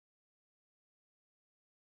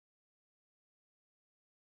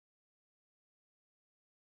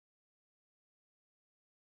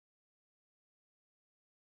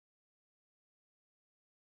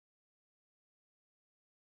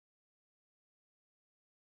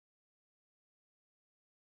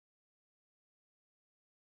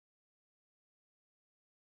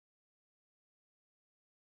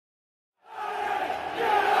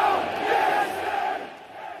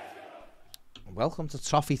welcome to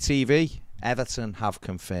Toffee TV. Everton have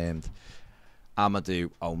confirmed Mathew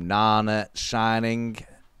Onana signing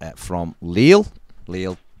from Lille.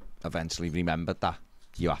 Lille eventually remembered that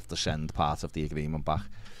you have to send part of the agreement back,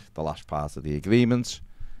 the last part of the agreement,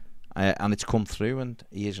 and it's come through, and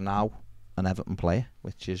he is now an Everton player,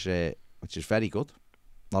 which is very good.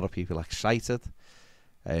 A lot of people excited.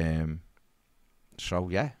 So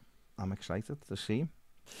yeah, I'm excited to see him.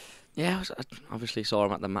 Yeah, I obviously saw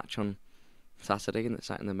him at the match on Saturday and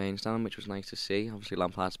sat in the main stand, which was nice to see. Obviously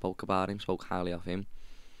Lampard spoke about him, spoke highly of him.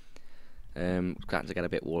 Starting to get a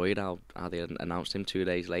bit worried how they announced him 2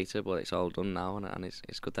 days later, but it's all done now, and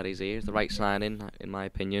it's good that he's here. It's the right signing, in my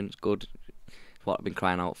opinion. It's good. It's what I've been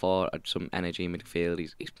crying out for. Some energy in midfield.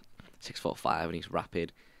 He's 6'5" and he's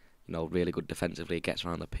rapid. You know, really good defensively. He gets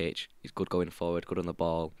around the pitch. He's good going forward, good on the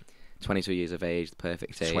ball. 22 years of age, the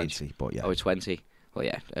perfect age. 20, but yeah. Oh, 20. Well,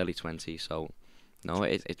 yeah, early 20. So, no,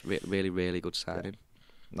 it's really, really good signing.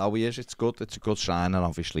 Yeah. No, he is. It's good. It's a good sign, and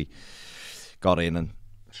obviously got in and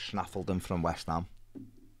snaffled him from West Ham.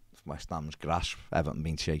 From West Ham's grasp. Everton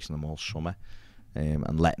been chasing them all summer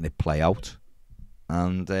and letting it play out.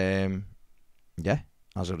 And yeah,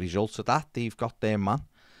 as a result of that, they've got their man.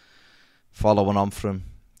 Following on from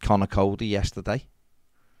Connor Cody yesterday.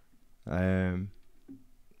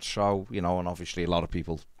 So, you know, and obviously a lot of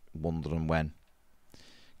people wondering when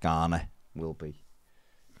Garner will be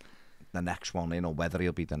the next one in, or whether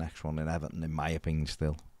he'll be the next one in. Everton, in my opinion,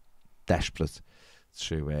 still desperate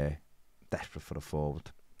for a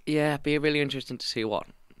forward. Yeah, it'd be really interesting to see how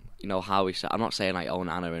he. I'm not saying like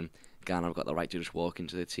Onana and Garner have got the right to just walk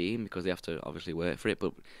into the team, because they have to obviously work for it.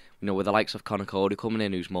 But you know, with the likes of Connor Cody coming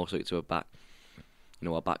in, who's more suited to a back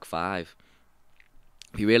five,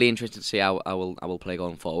 it'd be really interesting to see how I will play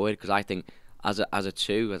going forward. Because I think as a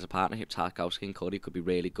partnership, Tarkowski and Cody could be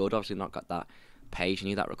really good. Obviously, not got that pace. You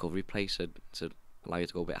need that recovery pace to allow you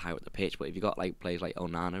to go a bit higher at the pitch. But if you got like players like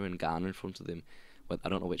Onana and Garner in front of them, I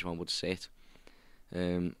don't know which one would sit.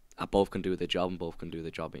 Both can do the job, and both can do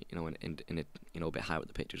the job, you know, in a bit higher at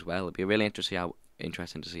the pitch as well. It'd be really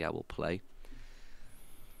interesting to see how we'll play.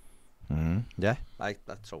 Yeah, I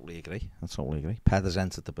totally agree. Pedder's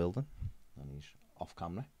entered the building, and he's off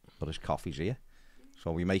camera, but his coffee's here.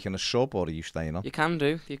 So are we making a sub, or are you staying on? You can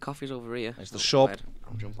do. Your coffee's over here. It's the sub.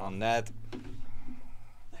 I'll jump on Ned.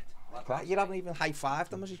 You haven't even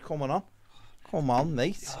high-fived him as he's coming on. Come on,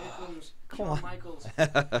 mate. Come on.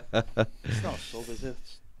 It's not a sub, is it?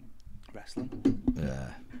 It's wrestling. Yeah.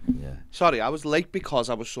 Sorry, I was late because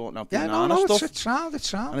I was sorting out the banana stuff. It's sound.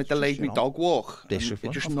 And it delayed me dog walk. It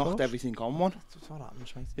just knocked everything on one. That's what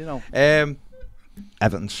happens, mate. You know.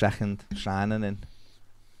 Everton's second signing in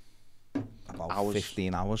about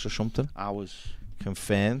 15 hours or something.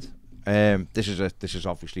 Confirmed. This is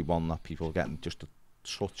obviously one that people are getting just a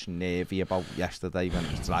touch nervy about yesterday when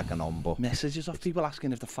it was dragging on, but messages of people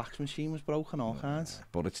asking if the fax machine was broken, all kinds.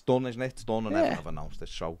 But it's done, isn't it? It's done, and Everton have announced it.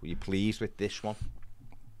 So are you pleased with this one?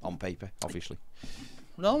 On paper, obviously.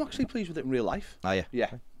 No, I'm actually pleased with it in real life. Oh yeah.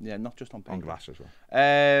 Yeah, not just on paper. On grass as well.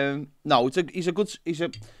 No, he's a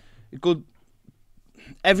good.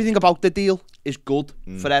 Everything about the deal is good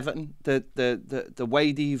for Everton. The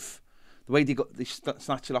way they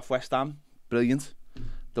snatched it off West Ham, brilliant.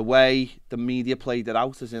 The way the media played it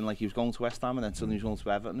out, as in like he was going to West Ham and then suddenly he was going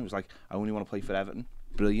to Everton. It was like, I only want to play for Everton.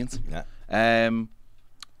 Brilliant. Yeah.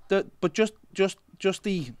 But just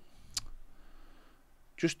the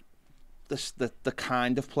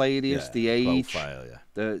kind of player he is, the age, profile,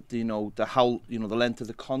 the length of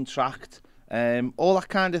the contract, all that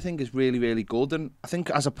kind of thing is really, really good. And I think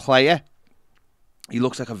as a player, he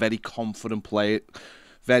looks like a very confident player.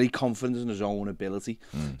 Very confident in his own ability.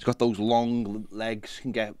 He's got those long legs,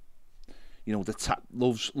 can get,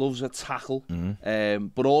 loves a tackle,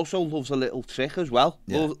 but also loves a little trick as well.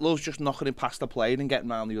 Yeah. Loves just knocking it past the player and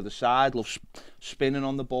getting around the other side. Loves spinning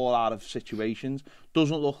on the ball out of situations.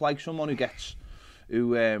 Doesn't look like someone who gets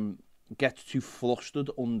too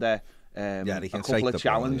flustered under a couple of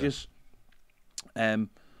challenges. Ball, yeah.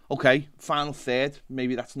 Okay, final third,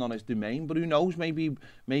 maybe that's not his domain, but who knows? Maybe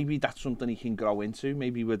that's something he can grow into.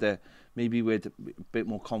 Maybe with a bit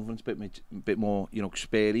more confidence, bit more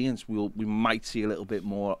experience, we might see a little bit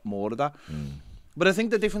more of that. But I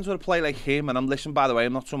think the difference with a player like him, and by the way,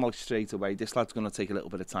 I'm not someone like straight away. This lad's going to take a little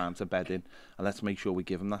bit of time to bed in, and let's make sure we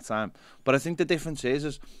give him that time. But I think the difference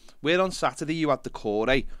is where on Saturday you had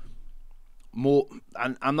Decore. More,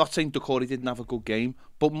 and I'm not saying Decore didn't have a good game,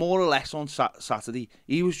 but more or less on Saturday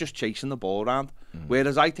he was just chasing the ball around.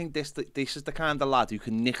 Whereas I think this is the kind of lad who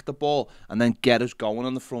can nick the ball and then get us going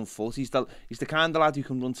on the front foot. He's the kind of lad who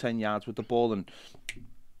can run 10 yards with the ball and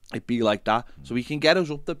It'd be like that, so he can get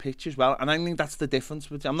us up the pitch as well, and I think that's the difference.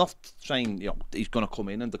 But I'm not saying he's going to come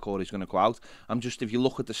in and Decore's going to go out. I'm just, if you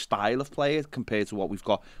look at the style of player compared to what we've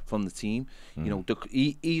got from the team,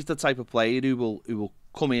 he's the type of player who will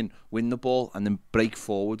come in, win the ball, and then break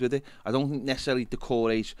forward with it. I don't think necessarily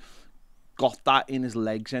Decore's got that in his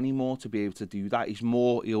legs anymore to be able to do that. He's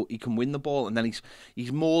more, he can win the ball, and then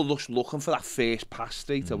he's more just looking for that first pass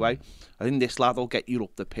straight away. I think this lad will get you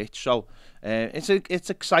up the pitch. So it's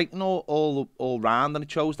exciting all round, and it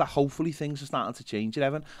shows that hopefully things are starting to change at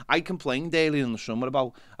Everton. I complained earlier in the summer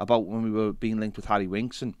about when we were being linked with Harry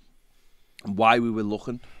Winks and why we were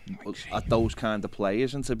looking at those kind of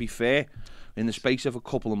players. And to be fair, in the space of a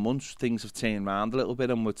couple of months, things have turned around a little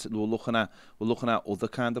bit, and we're looking at other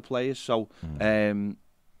kind of players. So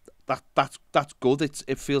that's good.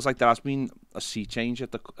 It feels like there has been a sea change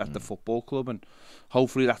at the football club, and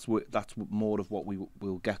hopefully that's more of what we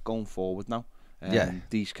will get going forward now.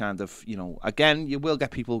 These kind of, again, you will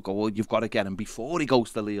get people go, well, you've got to get him before he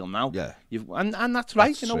goes to Lille now. Yeah. And that's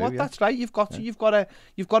right. That's true, that's right. You've got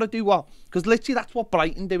to do what, because literally that's what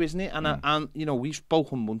Brighton do, isn't it? And we've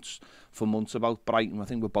spoken for months about Brighton. I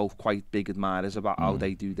think we're both quite big admirers about how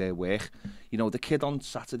they do their work. The kid on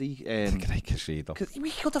Saturday, we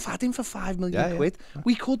could have had him for £5 million quid. Yeah.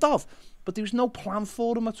 We could have. But there was no plan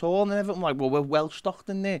for him at all, and everyone like, well, we're well stocked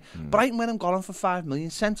in there. Brighton went and got him for £5 million,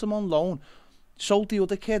 sent him on loan, sold the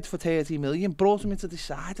other kid for 30 million, brought him into the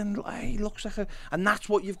side, and he looks like and that's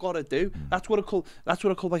what you've got to do. That's what a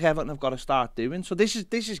club like Everton have got to start doing. So this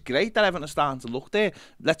is great that Everton are starting to look there.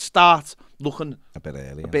 Let's start looking a bit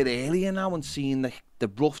earlier now and seeing the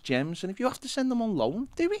rough gems. And if you have to send them on loan,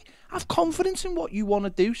 do we have confidence in what you want to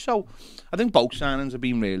do? So I think both signings have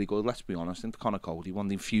been really good. Let's be honest. I think Connor Cody, the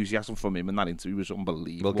enthusiasm from him in that interview was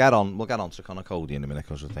unbelievable. We'll get on to Connor Cody in a minute,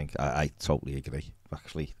 because I think I totally agree.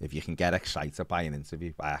 Actually, if you can get excited by an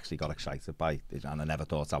interview, I actually got excited by it, and I never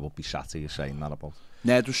thought I would be sat here saying that about.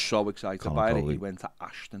 Ned was so excited Connor Cody. It. He went to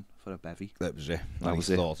Ashton for a bevy. That was it. That was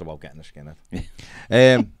thought about getting a skinhead.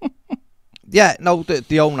 The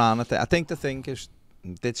Onana thing. I think the thing is,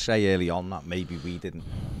 I did say early on that maybe we didn't.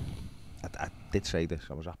 I did say this.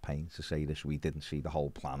 I was at pains to say this. We didn't see the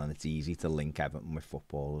whole plan, and it's easy to link Everton with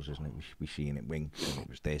footballers, isn't it? We seen it Winks, and it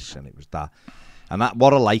was this, and it was that. And that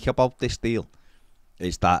what I like about this deal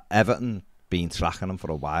is that Everton been tracking them for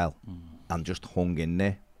a while and just hung in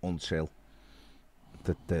there until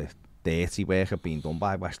the dirty work had been done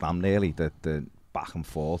by West Ham, nearly the back and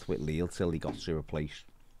forth with Lille till he got to a place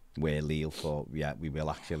where Lille thought, we will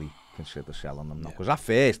actually consider selling them now. Because at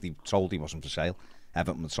first he told he wasn't for sale.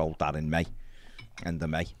 Everton had sold that in May, end of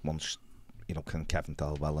May, once Kevin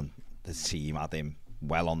Thelwell and the team had him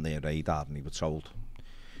well on their radar, and he was told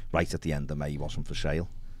right at the end of May he wasn't for sale.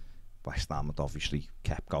 West Ham had obviously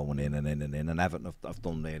kept going in, and Everton have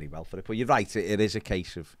done really well for it. But you're right, it is a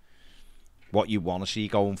case of what you want to see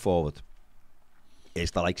going forward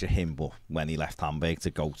is the likes of him, but when he left Hamburg to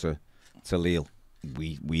go to Lille,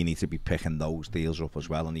 we need to be picking those deals up as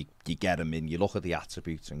well. And you get him in, you look at the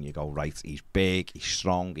attributes and you go, right, he's big, he's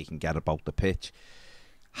strong, he can get about the pitch.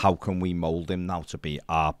 How can we mould him now to be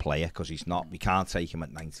our player? Because he's not. We can't take him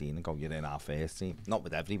at 19 and go, you're in our first team. Not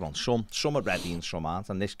with everyone. Some are ready and some aren't.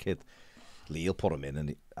 And this kid, Lille put him in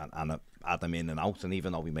and had him in and out. And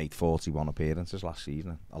even though we made 41 appearances last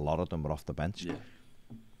season, a lot of them were off the bench. Yeah.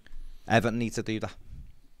 Everton need to do that.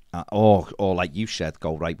 Or like you said,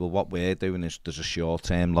 go, right, well, what we're doing is there's a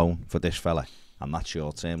short-term loan for this fella. And that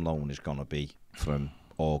short-term loan is going to be from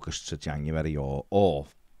August to January or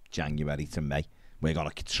January to May. We're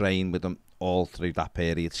going to train with him all through that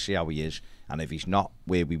period, see how he is. And if he's not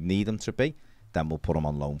where we need him to be, then we'll put him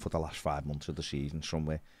on loan for the last 5 months of the season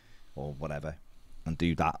somewhere or whatever and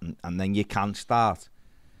do that. And then you can start.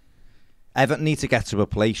 Everton need to get to a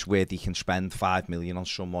place where they can spend 5 million on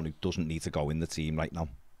someone who doesn't need to go in the team right now.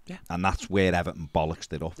 Yeah. And that's where Everton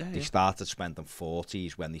bollocksed it up. Yeah, they started spending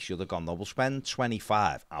 40s when they should have gone, no, we'll spend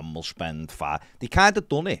 25 and we'll spend 5. They kind of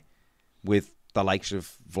done it with the likes of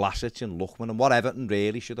Vlasic and Lookman, and what Everton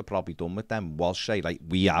really should have probably done with them was say, like,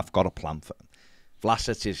 we have got a plan for him.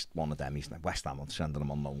 Vlasic is one of them. He's West Ham sending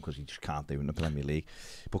him on loan because he just can't do in the Premier League.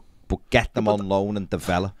 But get them on loan and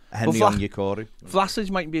develop. Henry Onyekuru. Vlasic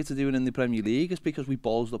might be able to do it in the Premier League. It's because we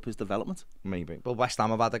ballsed up his development. Maybe. But West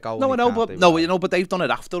Ham have had a goal. No, I know, but they've done it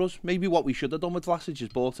after us. Maybe what we should have done with Vlasic is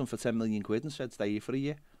bought him for 10 million quid and said, stay here for a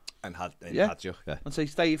year. And had you. Yeah. And say,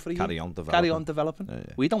 stay here for a year. Carry on developing.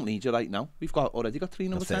 Yeah. We don't need you right now. We've already got 3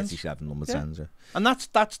 number 10s. 37 number 10s, yeah. And that's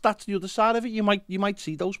the other side of it. You might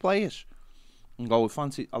see those players and go,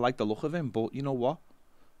 I like the look of him, but you know what?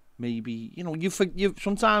 Maybe, you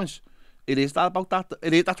sometimes it is that about that.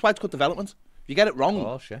 That's why it's good development. you get it wrong, Of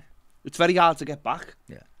course, yeah. it's very hard to get back.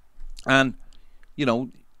 Yeah. And, you know,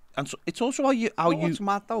 and so it's also how you... What's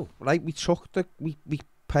mad though, right? We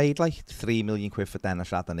paid like £3 million for Dennis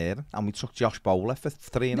Adeniran, and we took Josh Bowler for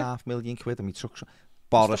 £3.5 million, and we took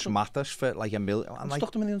Boris Mathers for like $1 million. And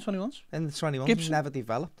stuck them in the 21s. In the 21s, Gibson. he never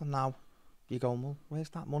developed, and now you go, well, where's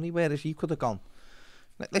that money? Whereas you could have gone.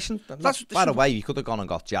 Listen, by the way, you could have gone and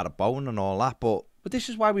got Jared Bowen and all that, but this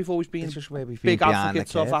is why we've always been big big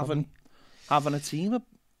advocates of having a team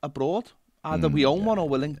abroad. Either we own one or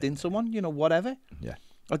we're linked into one, you know, whatever. Yeah.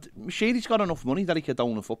 Sheary's got enough money that he could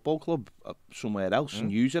own a football club somewhere else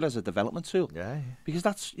and use it as a development tool. Yeah. Because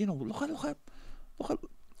that's, you know, look at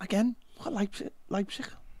Leipzig.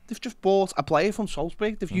 They've just bought a player from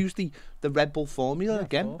Salzburg. They've used the Red Bull formula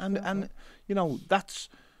again, and you know, that's...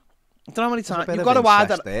 I don't know how many times you've got to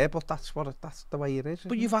either there, but that's the way it is.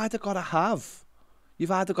 But you've either got to have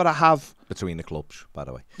between the clubs, by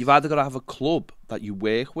the way. You've either got to have a club that you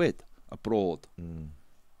work with abroad,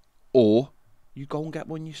 or you go and get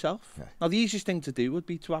one yourself. Yeah. Now, the easiest thing to do would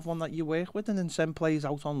be to have one that you work with and then send players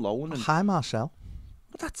out on loan. And hi, Marcel.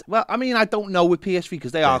 But I mean, I don't know with PSV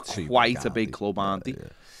because they are quite a big club, aren't they?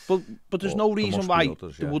 Yeah. But there's no reason why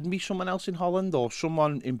there wouldn't be someone else in Holland or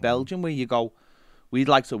someone in Belgium where you go, we'd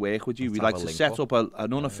like to work with you. We'd like to set up an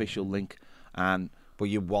unofficial link. But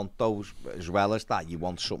you want those, as well as that, you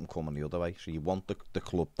want something coming the other way. So you want the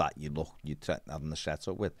club that you're having the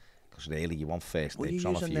setup with. Because really, you want first dibs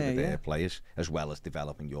on a few of their players, as well as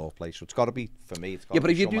developing your players. So it's got to be, for me, it's got to be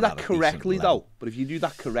but if you do that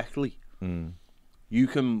correctly, you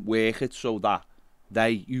can work it so that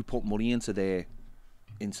you put money into their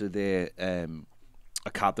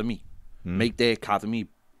academy, make their academy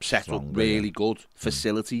set up really good,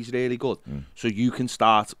 facilities really good, so you can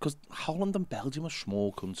start, because Holland and Belgium are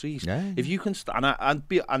small countries. If you can start,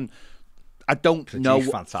 and I don't know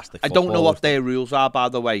what their rules are, by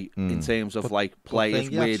the way, in terms of like players.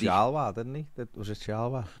 Chalwa, didn't he? Was it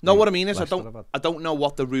Chalwa? No, what I mean is I don't know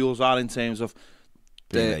what the rules are in terms of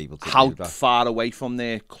how far away from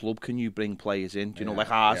their club can you bring players in. Do you know,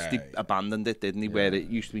 like Arsenal abandoned it, didn't he? Where it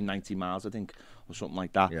used to be 90 miles, I think, or something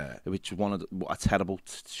like that. Which one a terrible,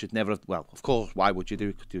 should never have, well, of course, why would you do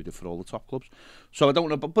it? Could do it for all the top clubs. So I don't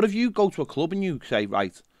know, but if you go to a club and you say,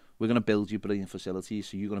 right, we're going to build you brilliant facilities,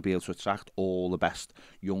 so you're going to be able to attract all the best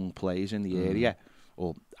young players in the area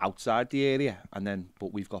or outside the area,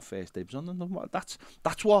 but we've got first dibs on them.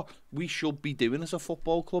 That's what we should be doing as a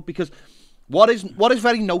football club, because what is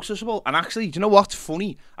very noticeable, and actually, do you know what's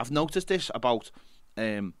funny? I've noticed this about,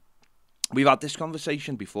 we've had this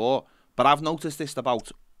conversation before, but I've noticed this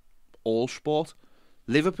about all sport.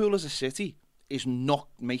 Liverpool as a city is not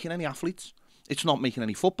making any athletes. It's not making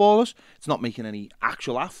any footballers. It's not making any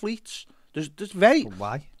actual athletes. There's very...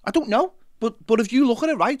 Why? I don't know. But if you look at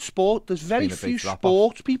it, right, there's very few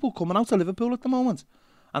sports people coming out of Liverpool at the moment.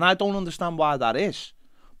 And I don't understand why that is.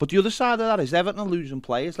 But the other side of that is Everton are losing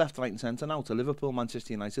players left, right and centre now to Liverpool,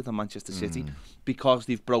 Manchester United and Manchester City because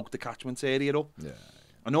they've broke the catchment area up. Yeah.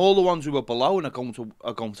 And all the ones who are below and are going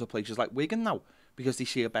to places like Wigan now because they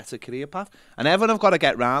see a better career path. And Everton have got to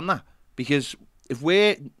get round that, because if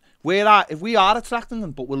we are attracting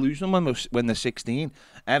them, but we're losing them when they're 16.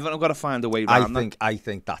 Everton have got to find a way around that. I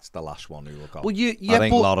think that's the last one who will go. Well, I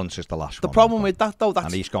think Lawrence is the last one. The problem with that, though,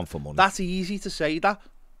 and he's gone for money. That's easy to say that,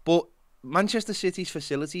 but Manchester City's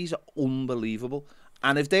facilities are unbelievable,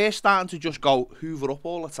 and if they're starting to just go hoover up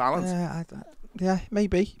all the talent,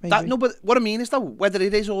 maybe. No, but what I mean is, though, whether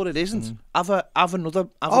it is or it isn't, have another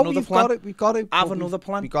plan. We've got to have another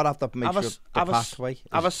plan. We've got to have to make sure the pathway.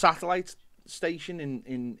 Have a satellite station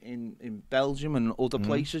in Belgium and other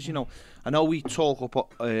places. You know, I know we talk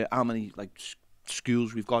up how many like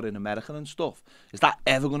schools we've got in America and stuff. Is that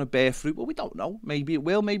ever going to bear fruit? Well, we don't know. Maybe it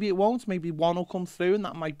will, maybe it won't. Maybe one will come through, and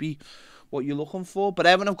that might be what you're looking for. But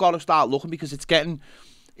Everton have got to start looking, because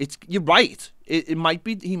you're right. He might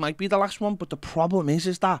be the last one, but the problem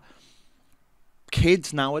is that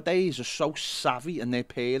kids nowadays are so savvy, and their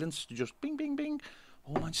parents just bing, bing, bing.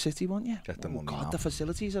 Oh, Man City want you. Get the money now. The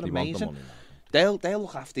facilities are amazing. They'll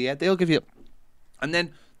look after you. They'll give you. And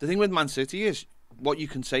then the thing with Man City is, what you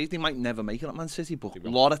can say is they might never make it at Man City, but a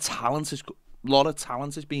lot of talent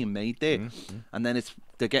is being made there, and then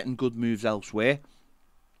they're getting good moves elsewhere.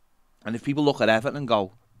 And if people look at Everton and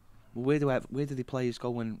go, well, where do the players go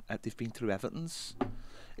when they've been through Everton's?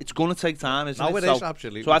 It's going to take time, isn't it? No, it is,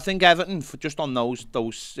 absolutely. So I think Everton, just on those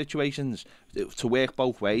situations, to work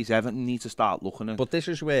both ways, Everton need to start looking at. But this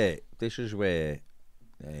is where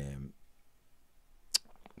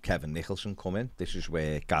Kevin Nicholson come in. This is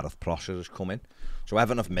where Gareth Prosser has come in. So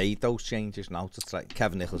Everton have made those changes now to try.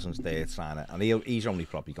 Kevin Nicholson's there trying it, and he's only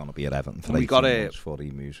probably going to be at Everton for 18 months before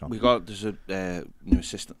he moves on. There's a new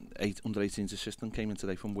assistant, under 18s assistant came in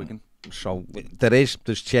today from Wigan. So there's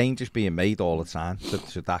changes being made all the time.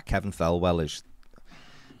 So that Kevin Thelwell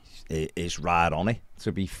is right on it.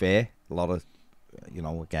 To be fair, a lot of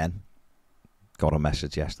again, got a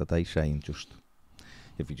message yesterday saying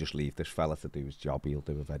if you just leave this fella to do his job, he'll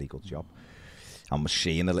do a very good job. And we're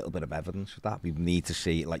seeing a little bit of evidence of that. We need to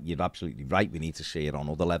see it, like you're absolutely right, we need to see it on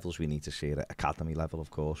other levels. We need to see it at academy level,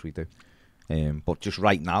 of course we do. But just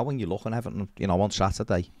right now, when you look at Everton, on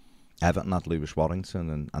Saturday, Everton had Lewis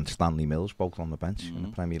Warrington and Stanley Mills both on the bench in the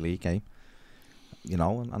Premier League game.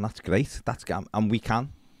 And that's great. And we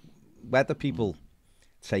can, whether people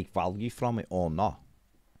take value from it or not,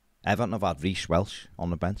 Everton have had Reece Welsh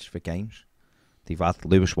on the bench for games. They've had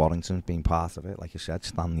Lewis Warrington being part of it, like you said.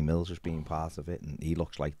 Stanley Mills has been part of it, and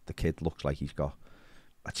the kid looks like he's got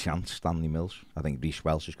a chance. Stanley Mills. I think Reece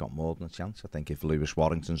Welsh has got more than a chance. I think if Lewis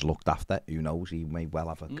Warrington's looked after, who knows, he may well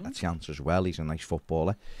have a chance as well. He's a nice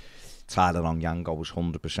footballer. Tyler Onyango has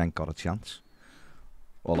 100% got a chance.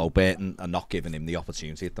 Although Burton are not giving him the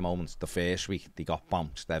opportunity at the moment. The first week, they got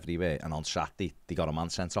bounced everywhere, and on Saturday, they got a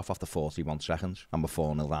man sent off after 41 seconds, and we're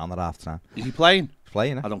 4-0 down at half-time. Is he playing? He's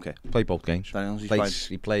playing, I don't care. Played both games.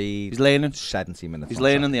 He played he's learning. 70 minutes. He's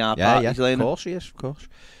learning the art. Yeah, he's learning. Of course he is, of course.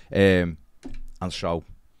 And so,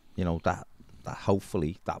 that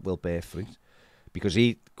hopefully that will bear fruit. Because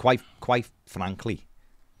he, quite frankly,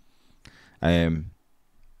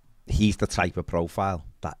 he's the type of profile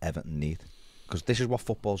that Everton need. Because this is what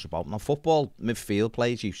football's about. Now, football midfield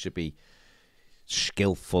players used to be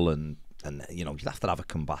skillful and you'd have to have a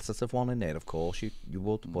combative one in there. Of course, you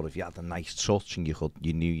would. But if you had a nice touch and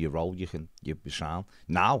you knew your role, you'd be sound.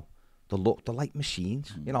 Now, they're like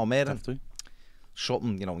machines.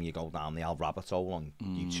 Something. When you go down the old rabbit hole on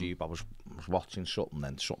YouTube, I was watching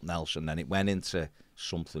something else, and then it went into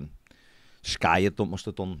something Sky must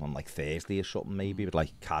have done on like Thursday or something, maybe with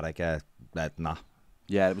like Carragher, Redknapp.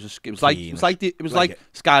 Yeah, it was like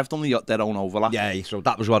Sky have done their own overlap. Yeah, so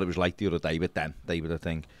that was what it was like the other day with them. They were the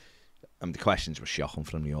thing. The questions were shocking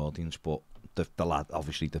from the audience, but the lad,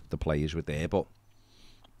 obviously the players were there. But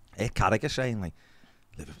Carragher saying like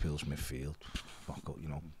Liverpool's midfield,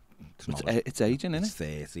 it's aging, isn't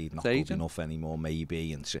it? It's 30, not good enough anymore,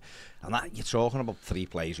 maybe. And that, you're talking about three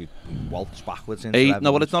players who waltz backwards into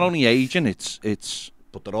No, but it's not only aging, it's.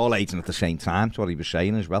 But they're all aging at the same time. That's what he was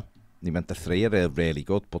saying as well. He meant the three are really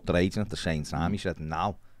good, but they're aging at the same time. He said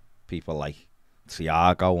now people like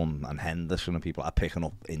Thiago and Henderson and people are picking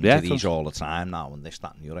up injuries all the time now, and this,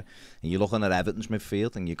 that and the other. And you're looking at Everton's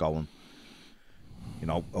midfield and you're going,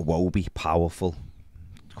 Iwobi, powerful,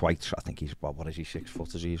 I think he's, what is he, 6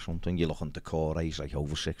 foot, is he, or something? You're looking at Decore, he's like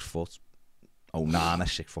over 6 foot. Onana,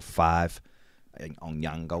 6'5". I think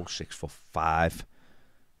Onyango, 6'5".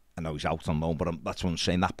 I know he's out on loan, but that's what I'm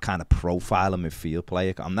saying, that kind of profile of midfield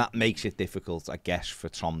player. And that makes it difficult, I guess, for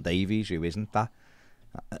Tom Davies, who isn't that.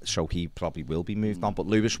 So he probably will be moved on. But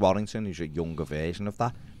Lewis Warrington, who's a younger version of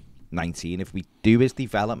that, 19, if we do his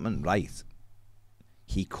development right,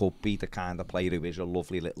 he could be the kind of player who is a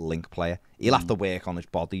lovely little link player. He'll have to work on his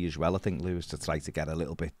body as well, I think, Lewis, to try to get a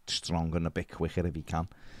little bit stronger and a bit quicker if he can.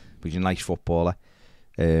 But he's a nice footballer.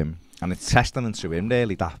 And it's testament to him,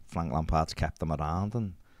 really, that Frank Lampard's kept him around.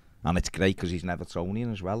 And it's great because he's an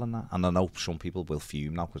Evertonian as well. And I know some people will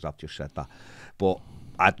fume now because I've just said that. But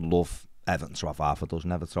I'd love Everton to have half a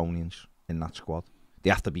dozen Evertonians in that squad.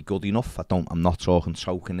 They have to be good enough. I'm not talking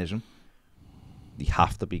tokenism. They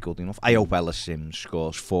have to be good enough. I hope Ellis Sims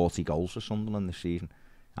scores 40 goals for Sunderland this season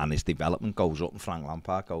and his development goes up and Frank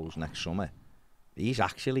Lampard goes next summer. He's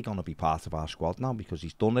actually going to be part of our squad now because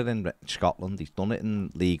he's done it in Scotland, he's done it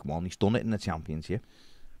in League One, he's done it in the Championship.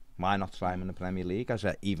 Why not try him in the Premier League,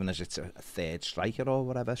 even as it's a third striker or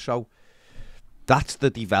whatever? So that's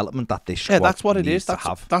the development that this squad that's what it needs is. to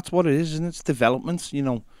have. That's what it is, isn't it? It's development.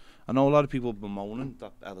 I know a lot of people have been moaning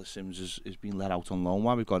that Ellis Sims is being let out on loan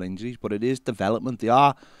while we've got injuries, but it is development. They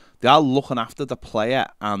are looking after the player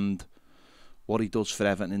and what he does for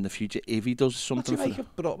Everton in the future. If he does something,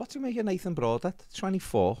 what's he make of Nathan Broadhead?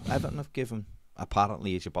 24. Everton have given.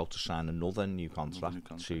 Apparently, he's about to sign another new contract.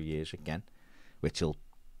 2 years again, which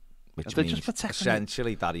means just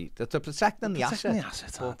essentially that they're protecting the asset.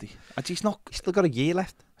 He's still got a year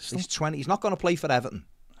left. He's 20. He's not going to play for Everton.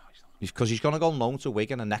 Because he's going to go on loan to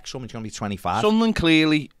Wigan and next summer he's going to be 25. Sunderland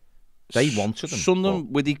clearly... They wanted him.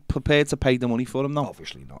 Sunderland, were they prepared to pay the money for him now?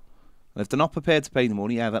 Obviously not. And if they're not prepared to pay the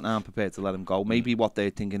money, Everton aren't prepared to let him go. Maybe what they're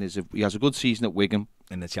thinking is if he has a good season at Wigan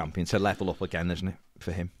in the Championship, level up again, isn't it,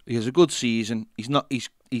 for him? He has a good season. He's not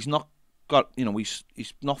got,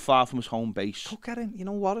 he's not far from his home base. Could get in, you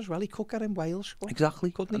know what, as well, he could get in Wales.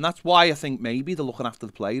 Exactly. And that's why I think maybe they're looking after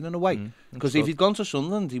the player in a way. Because if he'd gone to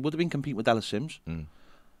Sunderland, he would have been competing with Ellis Sims.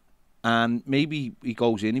 And maybe he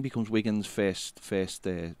goes in, he becomes Wigan's first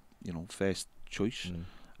choice.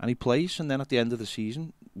 And he plays, and then at the end of the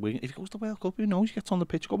season, if he goes to the World Cup, who knows, he gets on the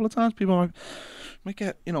pitch a couple of times, people might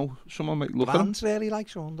get, someone might look at him. Fans really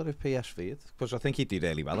likes under if PSV, because I think he'd do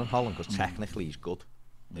really well in Holland, because technically he's good.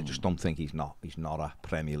 I just don't think he's not a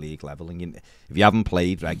Premier League level. And if you haven't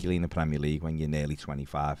played regularly in the Premier League when you're nearly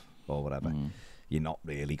 25 or whatever, you're not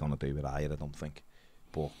really going to do it either, I don't think.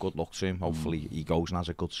 But good luck to him. Hopefully he goes and has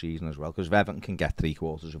a good season as well, because if Everton can get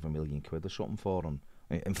 £750,000 or something for him.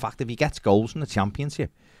 In fact, if he gets goals in the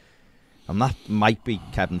Championship, and that might be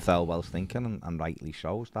Kevin Thelwell's thinking, and rightly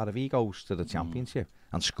so, is that if he goes to the Championship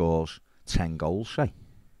and scores 10 goals, say,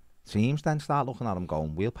 teams then start looking at him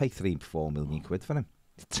going, we'll pay £3-4 million for him.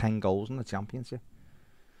 10 goals in the Championship.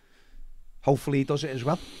 Hopefully he does it as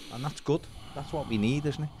well, and that's good. That's what we need,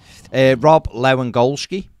 isn't it? Rob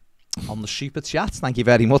Lewandowski on the super chat. Thank you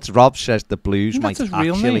very much. Rob says the Blues might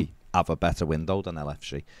actually have a better window than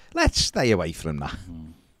LFC. Let's stay away from that.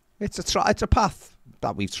 It's a path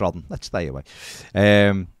that we've trodden. Let's stay away.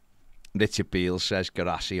 Richard Beale says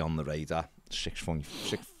Garassi on the radar.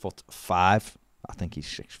 6'5". I think he's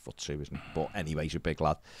 6'2", isn't he? But anyway, he's a big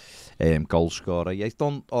lad. Goal scorer. Yeah, he's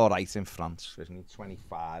done all right in France, isn't he?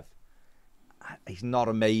 25. He's not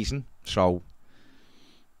amazing,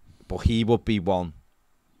 but he would be one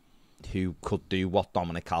who could do what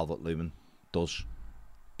Dominic Calvert-Lewin does.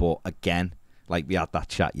 But again, like we had that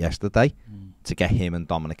chat yesterday, to get him and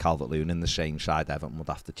Dominic Calvert-Lewin in the same side, Everton would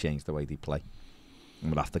have to change the way they play. And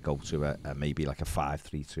would have to go to maybe like a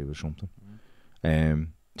 5-3-2 or something.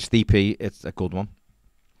 Steepy, it's a good one.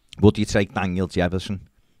 Would you take Daniel Jefferson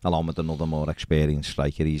along with another more experienced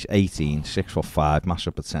striker? He's 18, 6'5",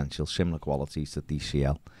 massive potential, similar qualities to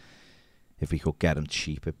DCL. If we could get him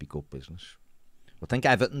cheap, it'd be good business. I think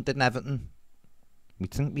Everton. We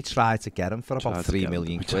think we tried to get him for about £3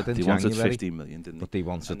 million in January. They wanted 15 million, didn't they? But they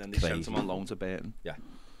wanted and then they sent him on loan to Burton. Yeah,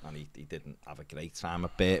 and he didn't have a great time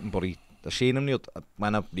at Burton, but I seen him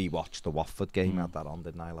when I rewatched the Watford game. I had that on,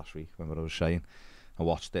 didn't I, last week, when I was saying. I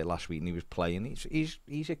watched it last week and he was playing. He's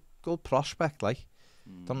a good prospect, like.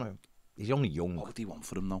 Don't know. He's only young. What would he want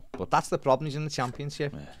for him, though? But that's the problem. He's in the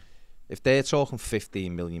Championship. Yeah. If they're talking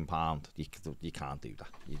 £15 million, you can't do that.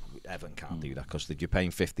 Everton can't do that, because if you're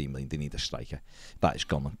paying £15 million, they need a striker that is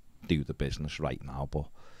going to do the business right now. But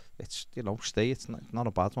it's it's not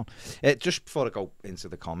a bad one. Just before I go into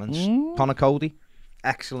the comments, Connor Cody,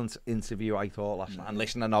 excellent interview I thought last night. And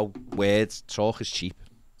listen, I know words, talk is cheap.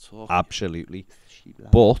 Absolutely.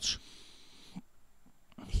 But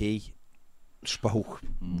he spoke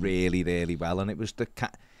really, really well, and it was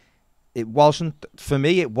it wasn't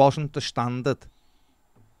the standard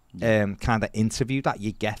kind of interview that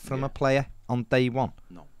you get from a player on day one.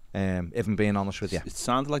 No. If I'm being honest with you. It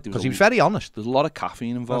sounded like because he was very honest. There's a lot of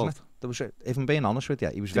caffeine involved. If I'm being honest with you,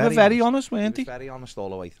 he was very honest, weren't he? He was very honest all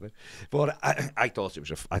the way through. But I thought it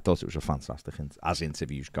was a fantastic, as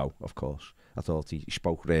interviews go, of course. I thought he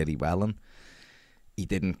spoke really well, and he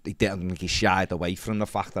didn't think he shied away from the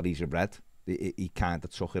fact that he's a Red. He kind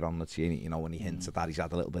of took it on the chin, when he hinted that he's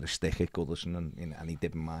had a little bit of stick at Goodison, and he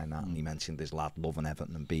didn't mind that, and he mentioned his lad loving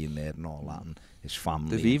Everton and being there and all that, and his family.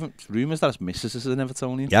 There's even rumours that his missus is an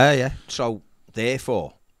Evertonian. Yeah. So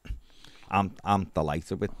therefore, I'm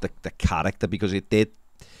delighted with the character, because it did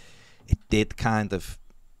kind of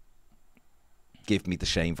give me the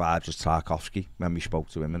same vibes as Tarkovsky when we spoke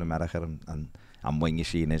to him in America, and when you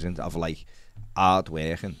see him of like hard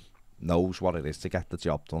working, knows what it is to get the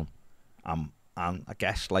job done. And I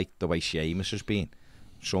guess like the way Seamus has been,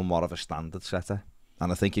 somewhat of a standard setter.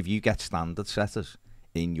 And I think if you get standard setters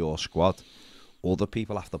in your squad, other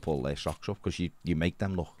people have to pull their socks up, because you make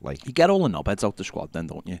them look like... You get all the knobheads out the squad then,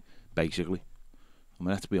 don't you? Basically. I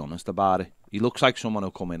mean, let's be honest about it. He looks like someone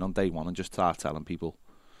who'll come in on day one and just start telling people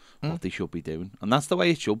what they should be doing. And that's the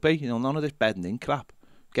way it should be. None of this bedding in crap.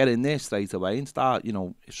 Get in there straight away and start,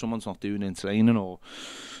 if someone's not doing in training or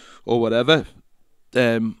whatever...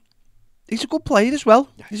 He's a good player as well.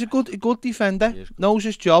 Yeah. He's a good defender. Knows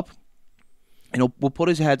his job. Will put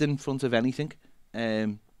his head in front of anything.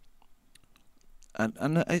 And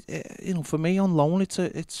for me on loan, it's a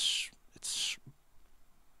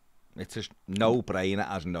no-brainer,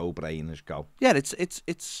 as no-brainers go. Yeah,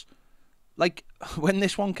 it's like when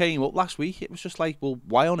this one came up last week, it was just like, well,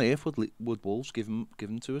 why on earth would Wolves give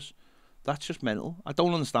him to us? That's just mental. I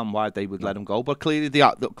don't understand why they would let him go, but clearly they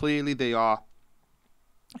are. Clearly they are.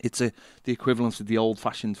 It's the equivalent of the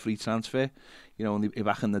old-fashioned free transfer, you know,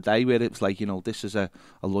 back in the day where it was like, you know, this is a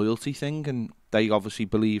loyalty thing, and they obviously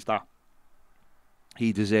believe that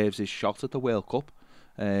he deserves his shot at the World Cup,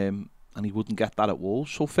 and he wouldn't get that at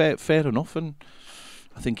Wolves. So fair enough, and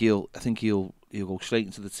I think he'll go straight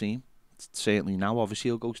into the team. Certainly now, obviously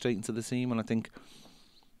he'll go straight into the team, and I think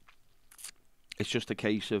it's just a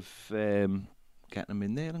case of getting them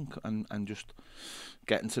in there and just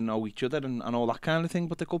getting to know each other and all that kind of thing.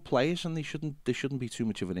 But they're good players, and they shouldn't be too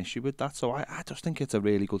much of an issue with that. So I just think it's a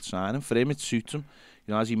really good sign, and for him it suits him.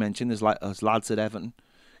 You know, as he mentioned, there's lads at Everton,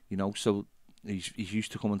 you know, so he's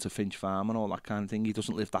used to coming to Finch Farm and all that kind of thing. He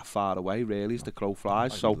doesn't live that far away, really, as the crow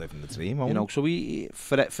flies. So live in the team, you know, so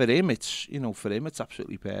for him it's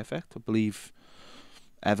absolutely perfect. I believe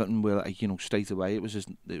Everton will, you know, straight away it was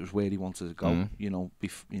where he wanted to go. You know,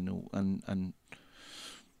 and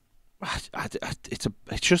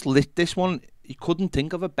it's just lit. This one, you couldn't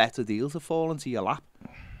think of a better deal to fall into your lap.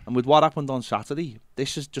 And with what happened on Saturday,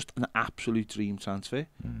 this is just an absolute dream transfer.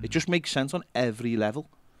 It just makes sense on every level.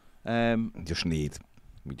 We just need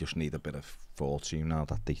a bit of fortune now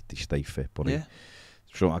that they stay fit. But yeah.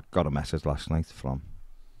 So I got a message last night from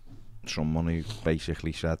someone who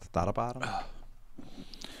basically said that about him.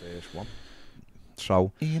 First one.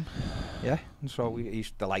 So Ian. Yeah, and so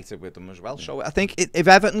he's delighted with them as well. So I think if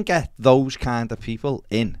Everton get those kind of people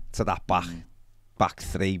in to that back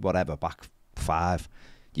three, whatever, back five,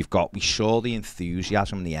 we saw the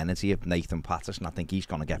enthusiasm, the energy of Nathan Patterson. I think he's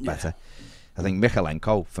going to get better. I think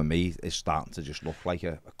Michalenko, for me, is starting to just look like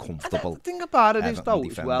a comfortable. The thing about it Everton is, though,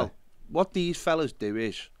 defender. as well, what these fellas do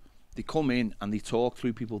is they come in and they talk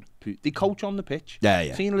through people. They coach on the pitch.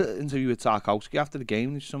 Yeah. Seen an interview with Tarkowski after the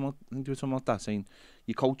game. Someone do something like that, saying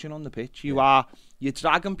you're coaching on the pitch. You're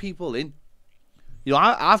dragging people in. You know,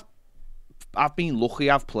 I've been lucky.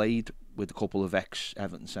 I've played with a couple of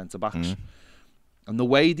ex-Everton centre backs, and the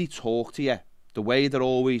way they talk to you, the way they're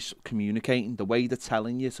always communicating, the way they're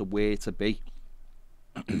telling you to where to be,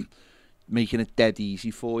 making it dead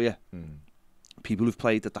easy for you. People who've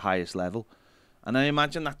played at the highest level, and I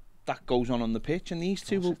imagine that goes on the pitch, and these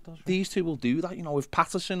two will do that. You know, if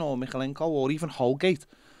Patterson or Michalenko or even Holgate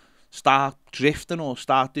start drifting or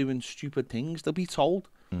start doing stupid things, they'll be told.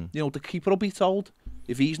 You know, the keeper will be told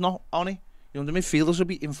if he's not on it. You know, the midfielders will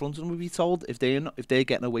be in front of them will be told if they're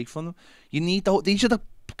getting away from them. You need these are the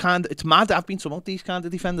kind. It's mad. I've been talking about these kind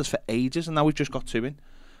of defenders for ages, and now we've just got two in,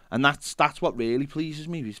 and that's what really pleases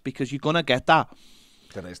me, is because you're gonna get that.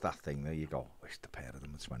 There is that thing there. You go, it's the pair of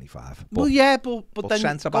them at 25. Well, yeah, but then go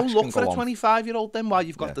centre-backs look for a 25-year-old then while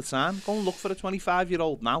you've got the time. Go and look for a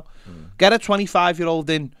 25-year-old now. Get a 25-year-old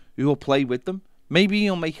in who will play with them. Maybe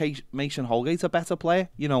you'll make Mason Holgate a better player.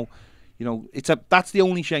 You know, that's the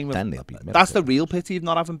only shame. That's the real pity of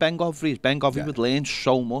not having Ben Godfrey. Is Ben Godfrey would learn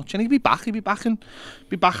so much, and he'd be back. He'd be back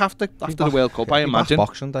after the World Cup. I imagine.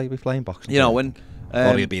 Boxing Day, he'll be playing Boxing Day. You know, and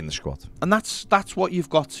or he'll be in the squad. And that's what you've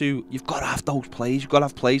got to have those plays. You've got to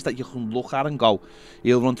have plays that you can look at and go,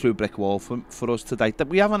 he'll run through a brick wall for us today. That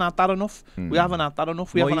we haven't had that enough. We haven't had that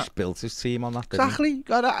enough. He's built his team on that. Exactly. You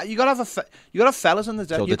got to have fellas in the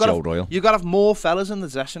dressing room. You got to have more fellas in the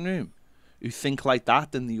dressing room who think like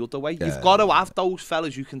that than the other way. Yeah. You've got to have those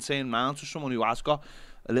fellas you can turn around to someone who has got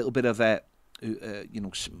a little bit of a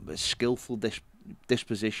skillful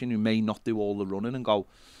disposition, who may not do all the running, and go,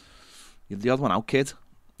 you're the other one out, kid.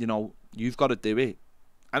 You know, you've got to do it.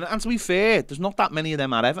 And to be fair, there's not that many of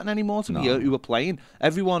them at Everton anymore who are playing.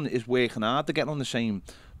 Everyone is working hard. They're getting on the same.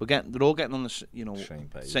 They're all getting on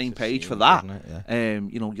the same page for that.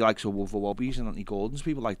 You know, you like so Wolver Wobbies and Anthony Gordons,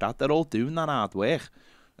 people like that. They're all doing that hard work.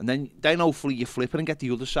 And then hopefully you flip it and get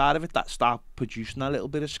the other side of it, that start producing a little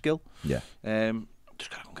bit of skill. Yeah. Just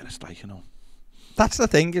gotta go and get a strike, you know. That's the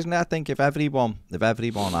thing, isn't it? I think if everyone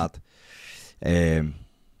had,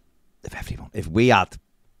 if we had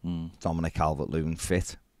Dominic Calvert-Lewin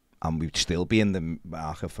fit, and we'd still be in the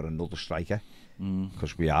market for another striker,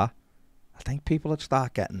 because we are, I think people would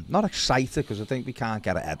start getting, not excited, because I think we can't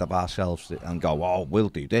get ahead of ourselves and go, oh, we'll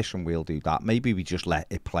do this and we'll do that. Maybe we just let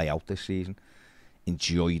it play out this season.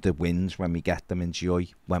 Enjoy the wins when we get them, enjoy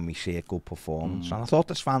when we see a good performance. And I thought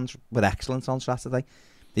the fans were excellent on Saturday,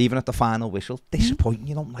 even at the final whistle. Disappointing,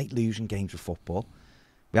 you don't like losing games of football.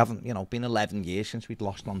 We haven't, been 11 years since we'd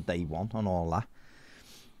lost on day one and all that.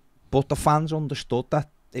 But the fans understood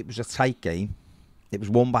that it was a tight game. It was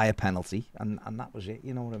won by a penalty, and that was it,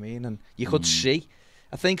 you know what I mean? And you could see,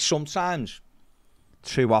 I think sometimes,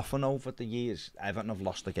 too often over the years, Everton have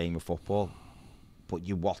lost a game of football, but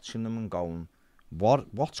you're watching them and going,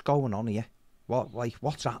 what's going on here?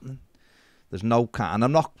 What's happening? There's no and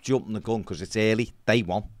I'm not jumping the gun because it's early, day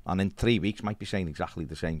one, and in 3 weeks might be saying exactly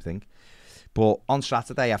the same thing. But on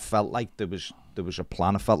Saturday, I felt like there was a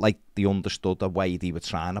plan. I felt like they understood the way they were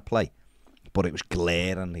trying to play, but it was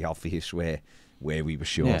glaringly obvious where we were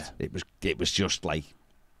short. Yeah. It was just like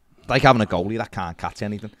having a goalie that can't catch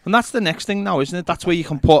anything. And that's the next thing now, isn't it? That's where you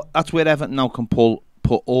can put. That's where Everton now can put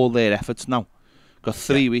all their efforts now. Got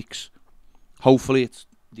 3 weeks. Hopefully,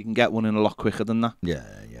 you can get one in a lot quicker than that.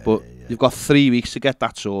 But you've got 3 weeks to get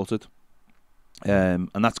that sorted, and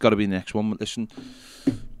that's got to be the next one. But listen,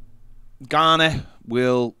 Ghana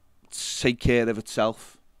will take care of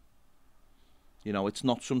itself. You know, it's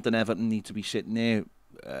not something Everton need to be sitting there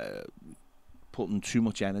putting too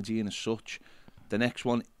much energy in as such. The next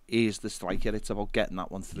one is the striker. It's about getting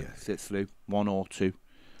that one through 1 or 2.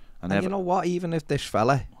 And you know what? Even if this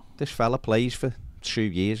fella plays for 2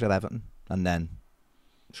 years at Everton, and then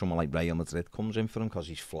someone like Real Madrid comes in for him because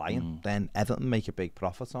he's flying, then Everton make a big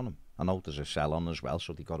profit on him. I know there's a sell on as well,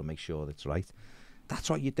 so they got to make sure it's right. That's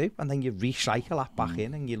what you do, and then you recycle that back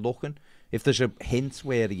in, and you're looking. If there's a hint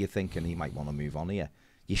where you're thinking he might want to move on here,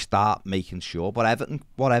 you start making sure. But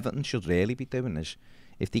what Everton should really be doing is,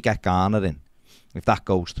 if they get Garner in, if that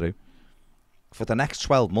goes through, for the next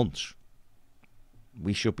 12 months,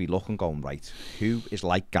 we should be looking, going, right, who is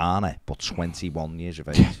like Garner but 21 years of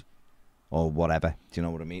age? Or whatever, do you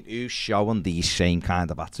know what I mean? Who's showing these same kind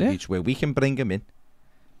of attributes where we can bring him in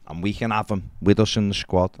and we can have him with us in the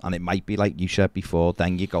squad, and it might be like you said before,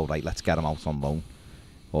 then you go, right, let's get him out on loan,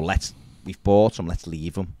 or we've bought him, let's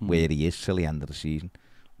leave him where he is till the end of the season,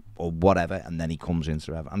 or whatever, and then he comes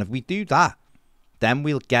into Everton. And if we do that, then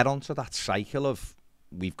we'll get onto that cycle of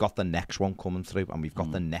we've got the next one coming through, and we've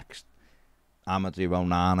got the next Mathew,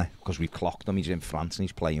 Onana, because we clocked him. He's in France and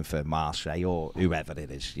he's playing for Marseille or whoever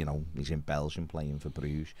it is. You know, he's in Belgium playing for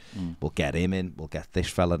Bruges. We'll get him in. We'll get this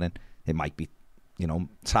fella in. It might be, you know,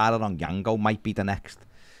 Tyler Onyango might be the next.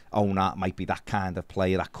 Onana might be that kind of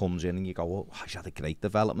player that comes in and you go, oh, he's had a great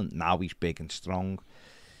development. Now he's big and strong.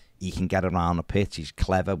 He can get around the pitch. He's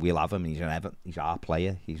clever. We'll have him. He's an Everton. He's our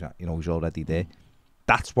player. He's already there.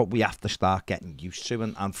 That's what we have to start getting used to,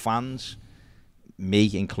 and fans, me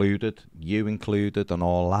included, you included, and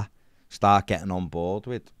all that, start getting on board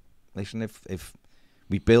with. Listen, if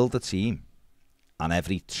we build a team and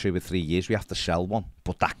every 2 or 3 years we have to sell one,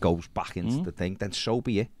 but that goes back into the thing, then so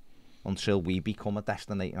be it. Until we become a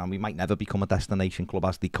destination, and we might never become a destination club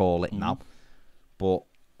as they call it now, but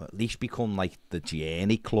at least become like the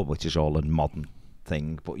journey club, which is all a modern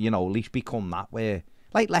thing. But you know, at least become that, where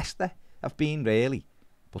like Leicester have been really,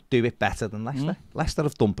 but do it better than Leicester. Leicester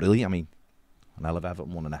have done brilliant. I mean, and I'll have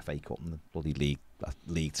Everton won an FA Cup and the bloody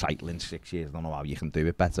league title in 6 years. I don't know how you can do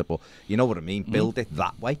it better, but you know what I mean. Build it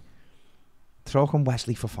that way. Talking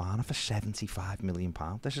Wesley Fofana for £75 million.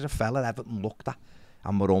 This is a fella Everton looked at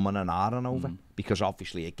and were and ahhing over, because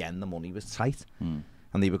obviously again the money was tight, and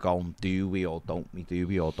they were going, do we or don't we? Do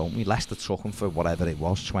we or don't we? Leicester took him for whatever it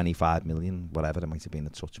was, 25 million, whatever, it might have been a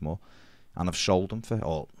touch more, and I've sold him for,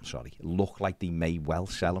 it looked like they may well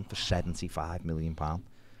sell him for £75 million.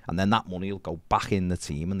 And then that money will go back in the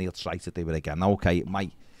team and they'll try to do it again. Now, okay,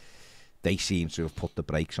 they seem to have put the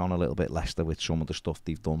brakes on a little bit, Leicester, with some of the stuff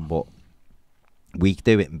they've done, but we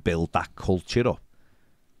do it and build that culture up.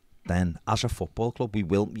 Then, as a football club, we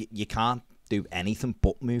will. You can't do anything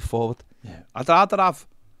but move forward. Yeah, I'd rather have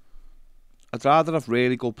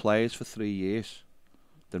really good players for 3 years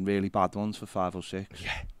than really bad ones for 5 or 6.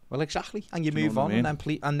 Yeah, well, exactly. And you move on,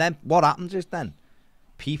 and then what happens is then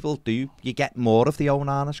you get more of the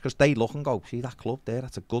Onanas, because they look and go, see that club there,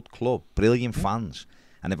 that's a good club, brilliant fans,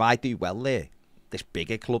 and if I do well there, this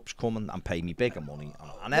bigger club's coming and pay me bigger money,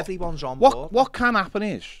 and everyone's on board. What can happen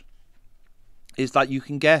is that you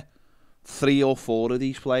can get 3 or 4 of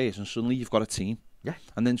these players and suddenly you've got a team. Yeah.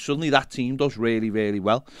 And then suddenly that team does really, really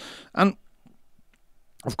well. And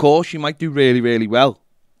of course you might do really, really well,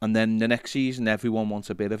 and then the next season everyone wants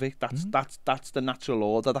a bit of it. That's the natural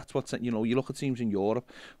order. That's what's, you know, you look at teams in Europe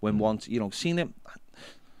when once, you know, seen it.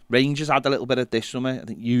 Rangers had a little bit of this summer. I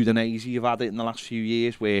think Udinese, you've had it in the last few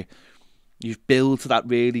years, where you've built to that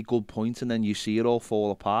really good point and then you see it all fall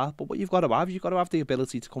apart. But what you've got to have the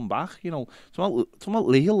ability to come back. You know, talking about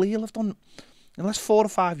Lille have done, in the last 4 or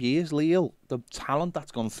 5 years, Lille, the talent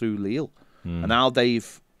that's gone through Lille, and now they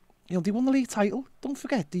won the league title. Don't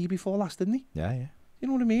forget, the year before last, didn't they? Yeah. You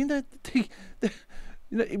know what I mean? They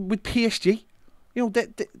with PSG, you know,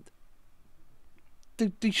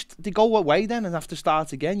 they go away then and have to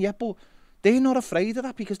start again. Yeah, but they're not afraid of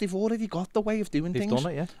that because they've already got the way of doing things. They've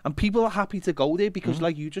done it, yeah. And people are happy to go there because,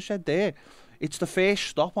 like you just said there, it's the first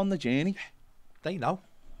stop on the journey. They know.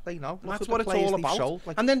 They know. That's what it's all about. Sold,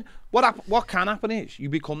 like. And then what can happen is you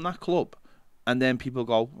become that club, and then people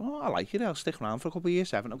go, "Oh, I like it. I'll stick around for a couple of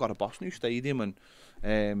years. I've got a boss new stadium,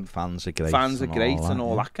 and fans are great, and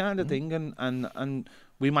all that kind of thing, and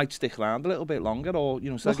we might stick around a little bit longer, or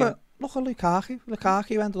look at Lukaku.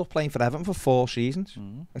 Lukaku ended up playing for Everton for 4 seasons.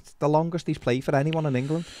 It's the longest he's played for anyone in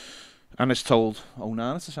England. And it's told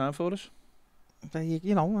Onana to sign for us.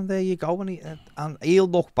 And there you go, and he'll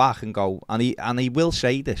look back and go, and he will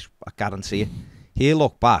say this, I guarantee you. He'll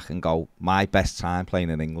look back and go, my best time playing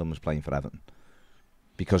in England was playing for Everton,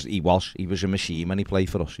 because he was a machine when he played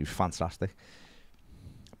for us. He was fantastic.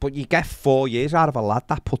 But you get 4 years out of a lad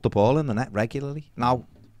that put the ball in the net regularly. Now,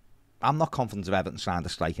 I'm not confident of Everton signed a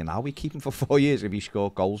striker now. We keep him for 4 years if he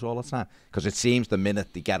scored goals all the time, because it seems the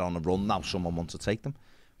minute they get on a run now, someone wants to take them,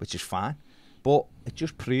 which is fine. But it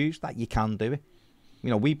just proves that you can do it.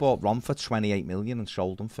 We bought Ron for 28 million and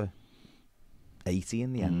sold him for 80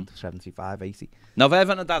 in the end, 75, 80. Now, if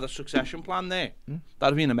Everton had a succession plan there,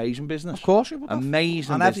 that'd be an amazing business. Of course it would have.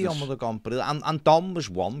 Amazing and business. Everyone would have gone brilliant. And Dom was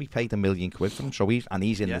one. We paid £1 million for him, so he's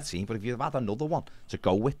in the team. But if you'd have had another one to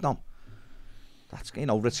go with Dom, that's,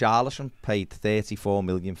 Richarlison paid 34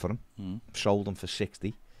 million for him, sold him for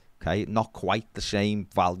 60. Okay, not quite the same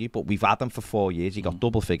value, but we've had him for 4 years. He got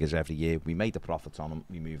double figures every year. We made the profits on him.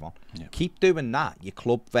 We move on. Yeah. Keep doing that. Your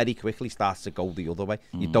club very quickly starts to go the other way.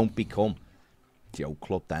 You don't become the old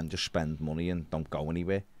club then, just spend money and don't go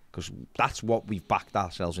anywhere. Because that's what we've backed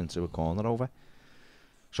ourselves into a corner over.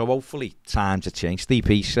 So hopefully times have changed. Steve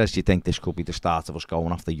Peace says, do you think this could be the start of us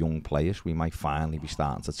going after young players? We might finally be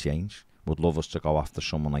starting to change. Would love us to go after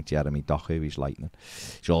someone like Jeremy Doku, who's lightning.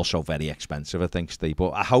 He's also very expensive, I think, Steve.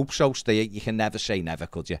 But I hope so, Steve. You can never say never,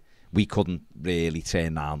 could you? We couldn't really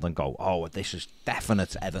turn around and go, oh, this is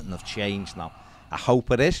definite. Everton have changed now. I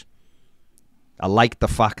hope it is. I like the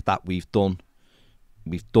fact that we've done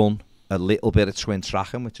a little bit of twin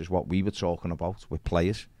tracking, which is what we were talking about with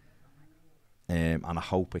players. And I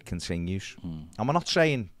hope it continues. And we're not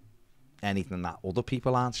saying anything that other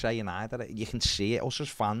people aren't saying either. You can see it. Us as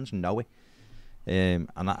fans know it. And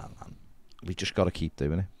we just got to keep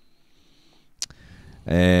doing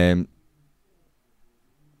it.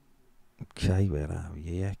 Okay, where are we?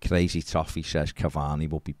 Yeah, Crazy Toffee says Cavani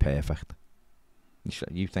would be perfect.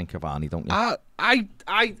 You think Cavani, don't you? I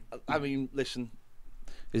mean, listen,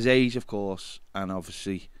 his age, of course, and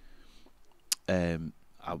obviously,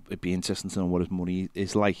 it'd be interesting to know what his money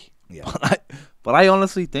is like. Yeah. But I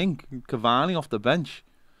honestly think Cavani off the bench,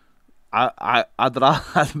 I'd rather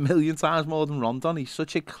have a million times more than Rondon. He's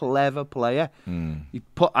such a clever player. And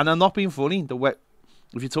I'm not being funny.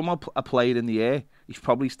 If you're talking about a player in the air, he's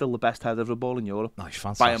probably still the best header of the ball in Europe. No, he's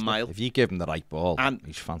fantastic. By a mile. If you give him the right ball,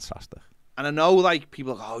 he's fantastic. And I know,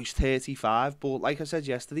 people are like, oh, he's 35. But like I said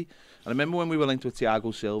yesterday, and I remember when we were linked with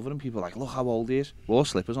Thiago Silva, and people were like, look how old he is. Wore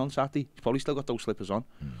slippers on Saturday. He's probably still got those slippers on.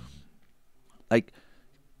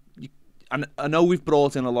 And I know we've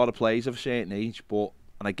brought in a lot of players of a certain age, and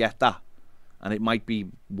I get that. And it might be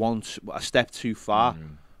a step too far.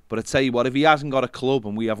 But I tell you what, if he hasn't got a club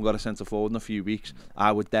and we haven't got a centre forward in a few weeks,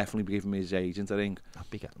 I would definitely give him his agent, I think.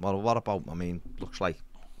 Well, what about, looks like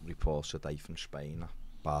reports today from Spain,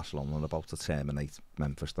 Barcelona are about to terminate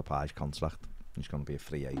Memphis Depay's contract. He's going to be a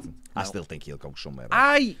free agent. I still think he'll go somewhere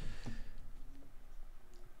else.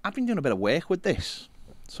 I've been doing a bit of work with this.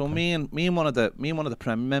 So me and one of the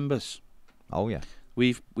Prem members. Oh yeah.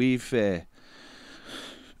 We've been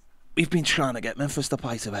trying to get Memphis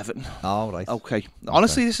Depay to Everton. Oh right. Okay.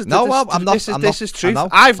 Honestly, this is this is truth.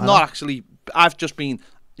 I've just been,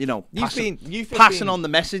 passing on the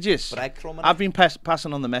messages. I've been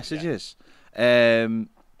passing on the messages. He's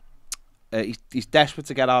desperate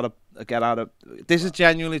to get out of. This is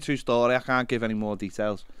genuinely a true story. I can't give any more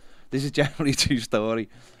details. This is genuinely a true story,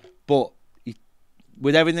 but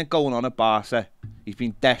with everything going on at Barca, he's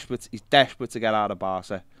been desperate. He's desperate to get out of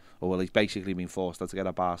Barca, he's basically been forced to get out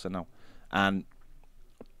of Barca now. And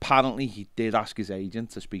apparently, he did ask his agent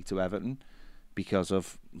to speak to Everton because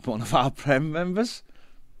of one of our Prem members.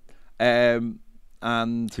 And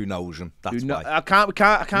who knows him? That's why. I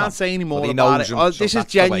can't say any more about it. This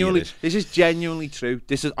is genuinely true.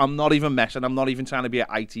 I'm not even messing. I'm not even trying to be an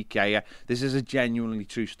ITK. This is a genuinely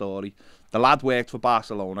true story. The lad worked for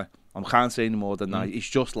Barcelona. I can't say any more than that. He's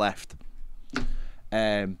just left.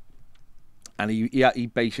 And he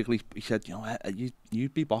basically said,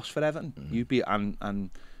 you'd be boss for Everton. You'd be and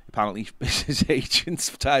apparently his agents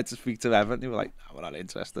tried to speak to Everton. They were like, no, we're not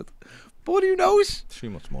interested. But who knows?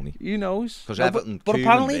 Too much money. Who knows? Because Everton. But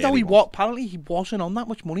apparently, though, he wasn't on that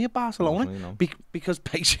much money at Barcelona because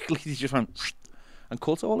basically he just went and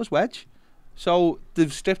cut all his wedge. So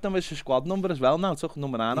they've stripped him of his squad number as well now. Took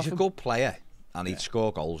number 9 off He's a him. good player, and he'd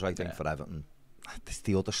score goals, I think, for Everton. There's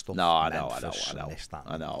the other stuff. No, I know.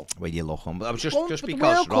 I know. Where you look on, but I was just But the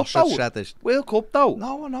because World Ross Cup, had though. said this. World Cup though.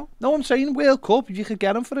 No, I know. No, I'm saying World Cup. If you could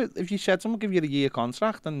get him for it, if you said someone give you a year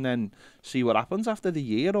contract and then see what happens after the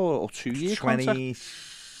year or 2-year contract.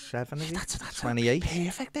 27, is he? That's 28.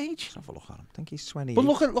 Perfect age. Let's have a look at him. I think he's 28. But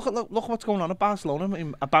look what's going on at Barcelona. I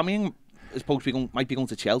mean, Aubameyang is supposed to be might be going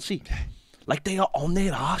to Chelsea. Like they are on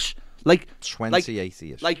their arse. Like 28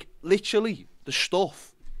 he is. Like literally the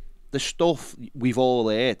stuff we've all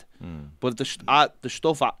heard. But the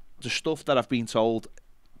stuff that I've been told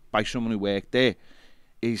by someone who worked there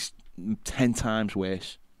is 10 times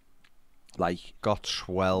worse. Like got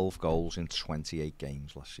 12 goals in 28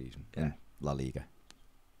 games last season in La Liga.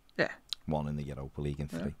 Yeah. 1 in the Europa League and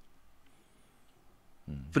 3.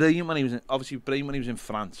 Brilliant when he was in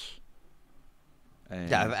France.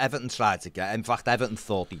 Yeah, Everton tried to get. In fact, Everton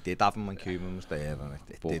thought he did have him when Koeman was there, and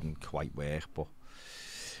it didn't quite work. But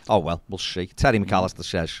oh well, we'll see. Terry McAllister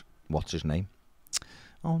says, "What's his name?"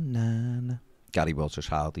 Onana. Gary Walters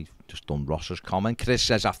Hardy just done Ross's comment. Chris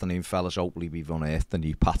says, "Afternoon, fellas. Hopefully we've unearthed the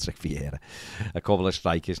new Patrick Vieira. A couple of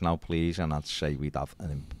strikers now, please, and I'd say we've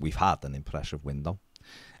had an impressive window."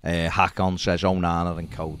 Hackon says, "Onana and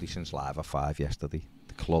Cody since live at 5 yesterday.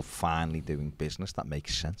 The club finally doing business that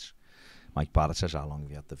makes sense." Mike Barrett says, "How long have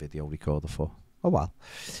you had the video recorder for?" Oh, well.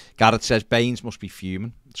 Garrett says, "Baines must be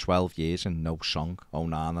fuming. 12 years and no song.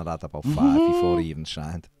 Onana had about 5 before he even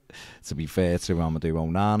signed." To be fair to Amadou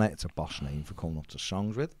Onana, it's a boss name for coming up to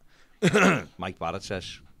songs with. Mike Barrett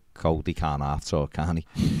says, "Cody can't half talk, can he?"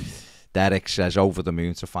 Derek says, "Over the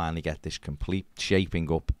moon to finally get this complete. Shaping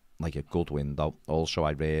up like a good window. Also,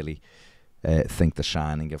 I really think the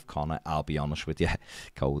signing of Connor, I'll be honest with you,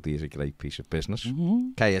 Cody is a great piece of business."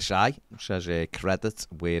 KSI says, "Credit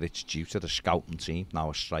where it's due to the scouting team. Now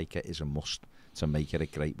a striker is a must to make it a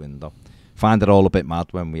great window. Find it all a bit mad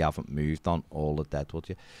when we haven't moved on all the dead, would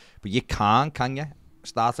you?" But you can you?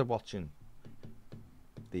 Started watching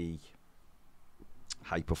the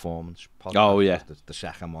high performance podcast. Oh, yeah. The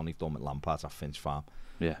second one he's done with Lampard at Finch Farm.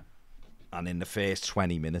 Yeah. And in the first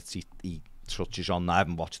 20 minutes, he touches on, I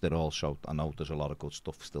haven't watched it all, so I know there's a lot of good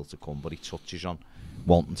stuff still to come, but he touches on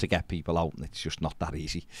wanting to get people out, and it's just not that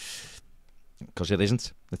easy. Because it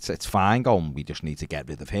isn't. It's fine going, we just need to get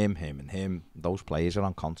rid of him, and him. Those players are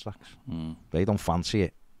on contracts. They don't fancy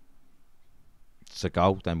it. To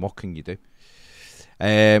go, then what can you do?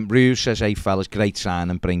 Ruse says, "Hey fellas, great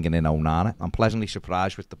signing bringing in Onana. I'm pleasantly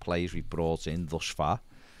surprised with the players we've brought in thus far.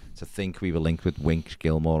 To think we were linked with Winks,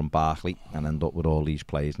 Gilmore and Barkley and end up with all these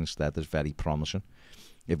players instead is very promising.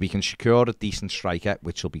 If we can secure a decent striker,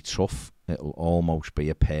 which will be tough, it'll almost be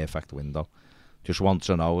a perfect window. Just want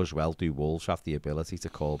to know as well, do Wolves have the ability to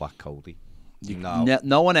call back Cody?"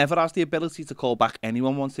 No one ever has the ability to call back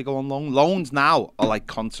anyone once they go on loan. Loans now are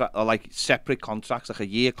like separate contracts, like a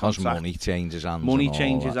year contract. Because money changes hands. Money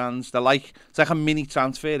changes hands. It's like a mini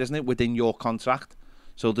transfer, isn't it, within your contract?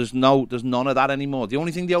 So there's none of that anymore. The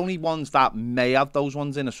only ones that may have those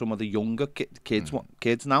ones in are some of the younger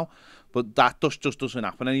kids now, but that just doesn't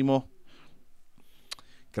happen anymore.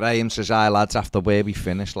 Graham says, "Hi lads, after where we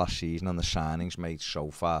finished last season and the signings made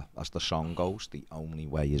so far, as the song goes, the only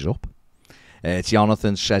way is up."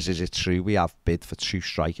 Jonathan says, "Is it true we have bid for 2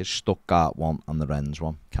 strikers, Stuttgart one and the Rennes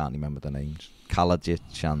one?" Can't remember the names.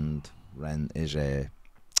 Kalajic and Rennes is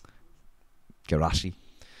Garassi.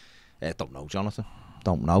 Don't know, Jonathan.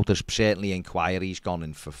 Don't know. There's certainly inquiries gone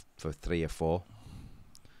in for 3 or 4.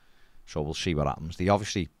 So we'll see what happens. I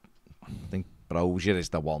think Brozier is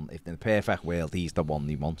the one. If in the perfect world, he's the one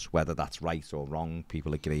he wants. Whether that's right or wrong,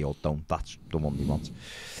 people agree or don't, that's the one he wants.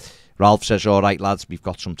 Ralph says, "All right, lads, we've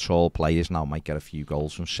got some tall players now. Might get a few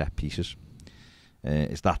goals from set pieces.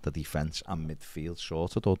 Is that the defence and midfield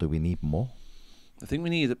sorted, or do we need more?" I think we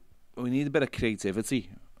need a bit of creativity.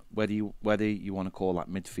 Whether you want to call that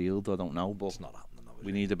midfield, I don't know, but It's not happening, though,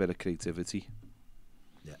 we need a bit of creativity.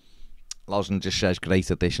 Yeah. Lawson just says, "Great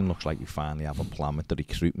addition. Looks like we finally have a plan with the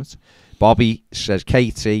recruitment." Bobby says,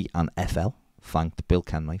 "KT and FL thanked Bill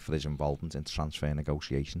Kenwright for his involvement in transfer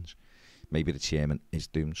negotiations. Maybe the chairman is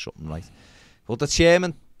doing something right." Well, the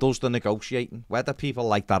chairman does the negotiating, whether people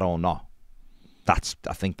like that or not.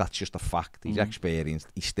 I think that's just a fact. He's experienced.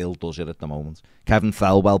 He still does it at the moment. Kevin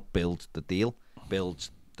Thelwell builds the deal,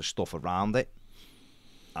 builds the stuff around it,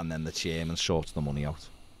 and then the chairman sorts the money out.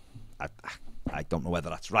 I don't know whether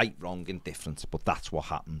that's right, wrong, indifferent, but that's what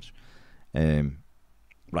happens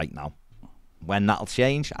right now. When that'll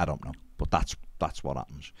change, I don't know, but that's what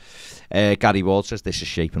happens. Gary Ward says, "This is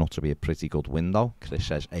shaping up to be a pretty good window." Chris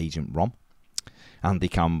says, "Agent Rom." Andy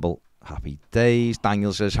Campbell Happy days.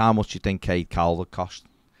 Daniel says, how much do you think Cade Calvert cost?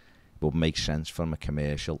 Would make sense from a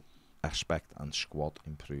commercial aspect and squad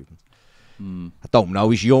improvement. I don't know.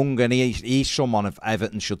 He's young and he's someone of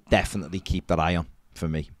Everton should definitely keep their eye on for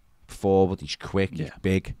me. Forward, he's quick, he's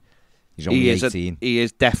big. He's only 18. He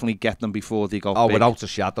is definitely get them before they go big. Without a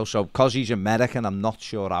shadow. So because he's American, I'm not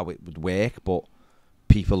sure how it would work, but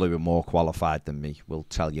people who are more qualified than me will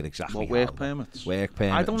tell you exactly how. Work permits? Work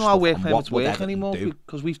permits. I don't know how work permits work Everton anymore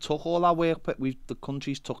because we've took all our the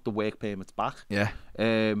countries took the work permits back. Yeah.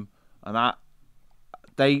 And that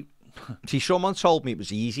they. See, someone told me it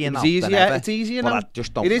was easier now. It's easier now. I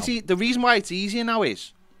just don't know. The reason why it's easier now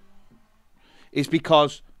is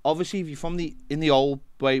because obviously if you're in the old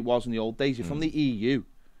way it was in the old days, you're from the EU,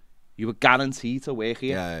 you were guaranteed to work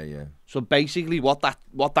here. Yeah. So basically what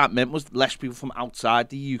that meant was less people from outside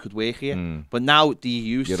the EU could work here. But now the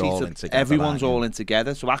EU everyone's all in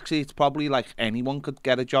together. So actually it's probably like anyone could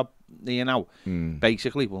get a job here now.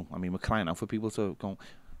 Basically, well, I mean we're crying out for people to go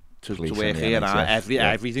to work here and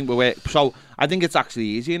everything. So I think it's actually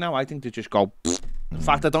easier now. I think to just go. In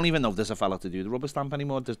fact, I don't even know if there's a fella to do the rubber stamp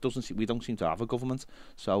anymore. We don't seem to have a government,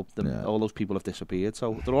 so all those people have disappeared.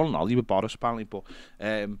 So they're all in Ollie with Boris apparently. But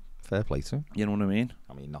fair play to him. You know what I mean?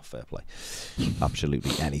 I mean, not fair play.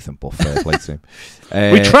 Absolutely anything but fair play to him.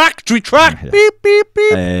 Retract. Yeah. Beep, beep,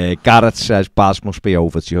 beep. Garrett says Baz must be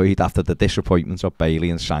overjoyed after the disappointments of Bailey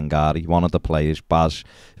and Sangari. One of the players Baz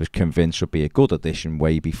was convinced would be a good addition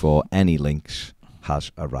way before any links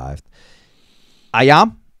has arrived. I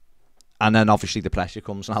am. And then obviously the pressure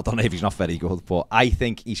comes, and I don't know if he's not very good, but I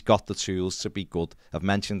think he's got the tools to be good. I've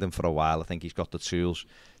mentioned him for a while. I think he's got the tools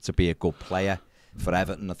to be a good player for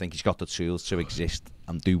Everton. I think he's got the tools to exist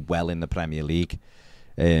and do well in the Premier League.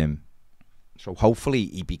 So hopefully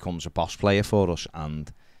he becomes a boss player for us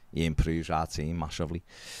and he improves our team massively.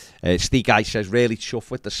 Steve Guy says, really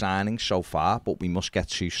chuffed with the signings so far, but we must get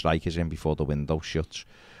 2 strikers in before the window shuts,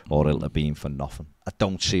 or it'll have been for nothing. I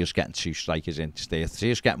don't see us getting 2 strikers in today. I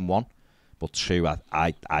see us getting 1. But 2,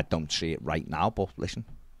 I don't see it right now. But listen,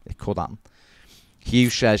 it could happen. Hugh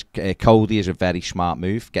says Cody is a very smart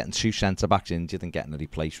move. Getting 2 centre-backs injured and getting a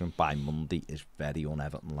replacement by Monday is very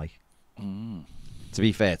un-Everton-like. To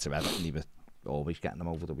be fair to Everton, they were always getting them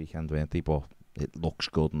over the weekend, weren't they? But it looks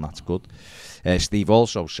good and that's good. Steve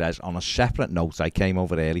also says, on a separate note, I came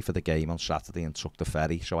over early for the game on Saturday and took the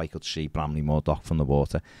ferry so I could see Bramley Moor Dock from the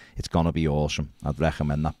water. It's going to be awesome. I'd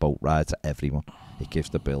recommend that boat ride to everyone. It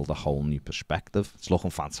gives the build a whole new perspective. It's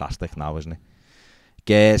looking fantastic now, isn't it?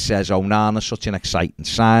 Gare says, Onana, such an exciting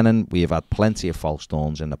signing. We have had plenty of false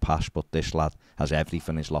dawns in the past, but this lad has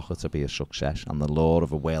everything in his locker to be a success, and the lure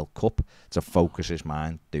of a World Cup to focus his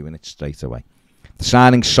mind doing it straight away. The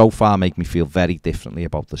signings so far make me feel very differently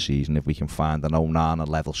about the season. If we can find an Onana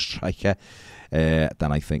level striker, then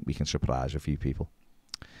I think we can surprise a few people.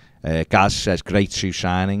 Gaz says, great 2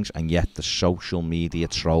 signings, and yet the social media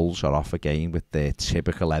trolls are off again with their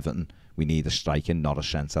typical Everton. We need a striker, not a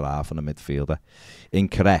centre-half and a midfielder.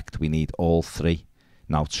 Incorrect, we need all 3.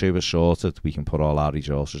 Now 2 are sorted, we can put all our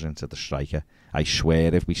resources into the striker. I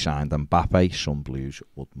swear if we signed Mbappe, some Blues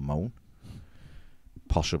would moan.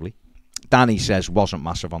 Possibly. Danny says, wasn't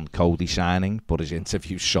massive on Cody signing, but his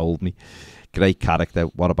interview sold me. Great character.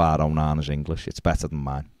 What about Onana's English? It's better than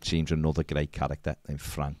mine. Seems another great character in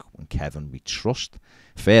Frank and Kevin we trust.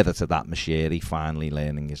 Further to that, Mashiri finally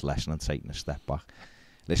learning his lesson and taking a step back.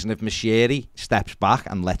 Listen, if Mashiri steps back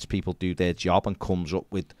and lets people do their job and comes up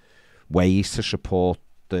with ways to support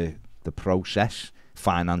the process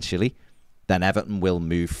financially, then Everton will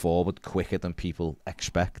move forward quicker than people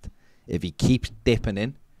expect. If he keeps dipping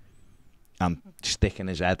in and sticking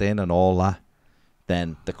his head in and all that,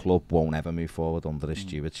 then the club won't ever move forward under his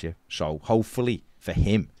stewardship. So hopefully for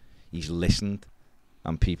him, he's listened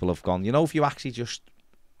and people have gone, you know, if you actually just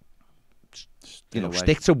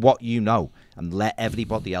stick to what you know and let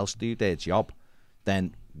everybody else do their job,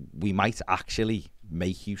 then we might actually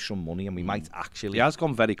make you some money and we might actually... He has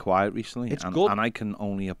gone very quiet recently. It's good. And I can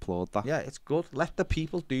only applaud that. Yeah, it's good. Let the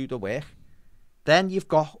people do the work. Then you've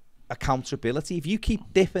got accountability. If you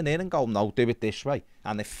keep dipping in and go, no, do it this way,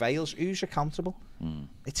 and it fails, who's accountable?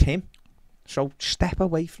 It's him. So step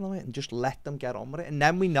away from it and just let them get on with it. And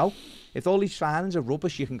then we know. If all these signings are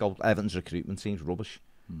rubbish, you can go, Everton's recruitment team's rubbish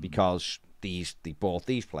because they bought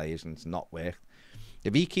these players and it's not worked.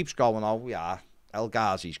 If he keeps going, oh, yeah, El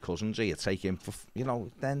Ghazi's cousins here, take him for,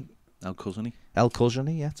 then... El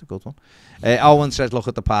Cousiny, yeah, it's a good one. Owen says, look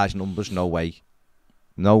at the page numbers, no way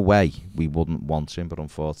no way we wouldn't want him, but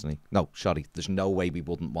unfortunately... No, sorry, there's no way we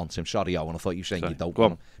wouldn't want him. Sorry, Owen, I thought you were saying you don't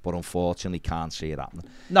want him, but unfortunately can't see it happening.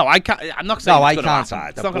 No, I can't. I'm not saying it's going to happen.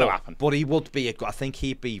 It's not going to happen. But he would be... I think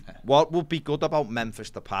he'd be... What would be good about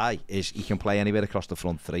Memphis Depay is he can play anywhere across the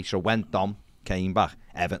front three. So when Dom came back,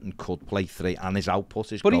 Everton could play three, and his output,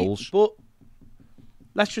 his goals... But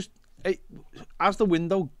let's just... As the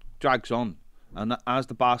window drags on, and as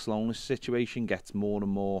the Barcelona situation gets more and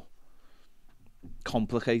more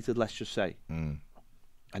complicated, let's just say, and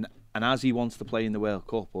as he wants to play in the World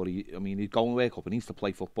Cup, or he's going to the World Cup and he needs to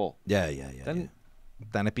play football. Then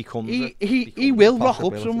it becomes he will rock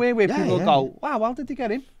up somewhere where people will go, wow, how did they get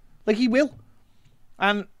him? Like, he will,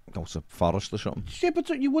 and go to Forest or something. Yeah, but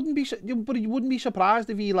you wouldn't be surprised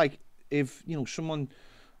if someone.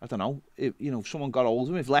 I don't know, if someone got hold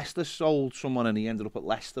of him, if Leicester sold someone and he ended up at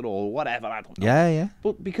Leicester or whatever, I don't know. Yeah.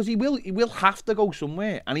 But because he will have to go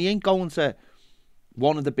somewhere, and he ain't going to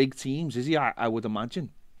one of the big teams, is he? I would imagine.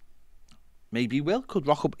 Maybe he will. Could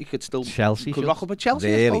rock up. He could still. Chelsea could rock up at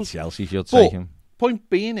Chelsea. Really, Chelsea should take him. Point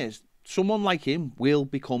being is, someone like him will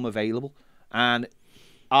become available, and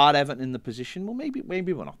are Everton in the position? Well, maybe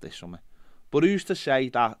we're not this summer, but who's to say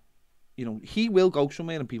that? He will go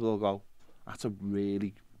somewhere, and people will go, that's a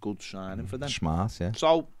really good signing for them. Smart, yeah.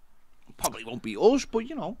 So probably won't be us, but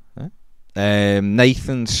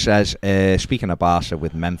Nathan says, speaking of Barca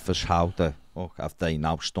with Memphis, have they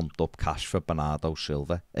now stumped up cash for Bernardo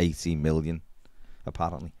Silva? 80 million,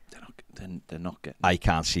 apparently. They're not getting. I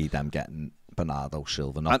can't see them getting Bernardo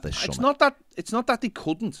Silva. This summer. It's not that they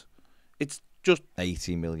couldn't. It's just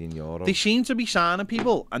 80 million euros. They seem to be signing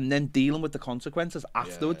people and then dealing with the consequences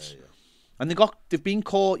afterwards. Yeah. And they've been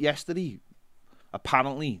caught yesterday,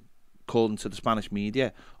 apparently, according to the Spanish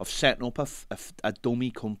media, of setting up a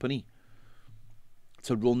dummy company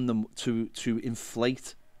to run them to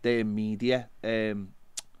inflate their media,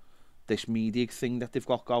 this media thing that they've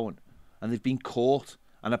got going, and they've been caught.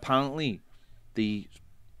 And apparently, the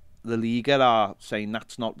Liga are saying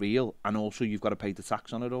that's not real, and also you've got to pay the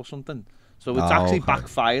tax on it or something. So it's actually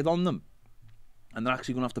backfired on them, and they're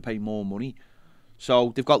actually going to have to pay more money.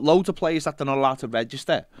 So they've got loads of players that they're not allowed to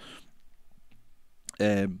register.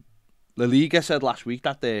 La Liga said last week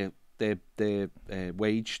that their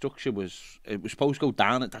wage structure was supposed to go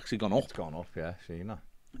down. It's actually gone up. It's gone up, yeah. Seen that.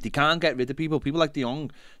 They can't get rid of people. People like De Jong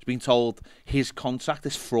has been told his contract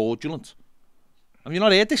is fraudulent. Have you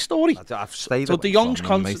not heard this story? I've stayed. So De Jong's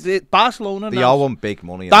contract, Barcelona. They owe him big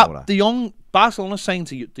money. Barcelona's saying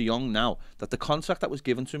to De Jong now that the contract that was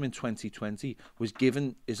given to him in 2020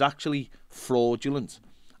 is actually fraudulent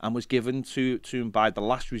and was given to him by the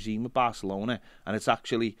last regime of Barcelona, and it's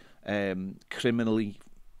actually criminally,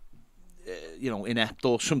 inept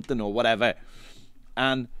or something or whatever.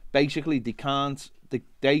 And basically, they can't.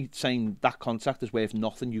 They saying that contract is worth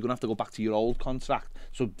nothing. You're gonna have to go back to your old contract.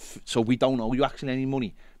 So we don't owe you actually any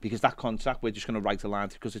money because that contract we're just gonna write a line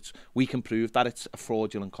because we can prove that it's a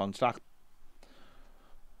fraudulent contract.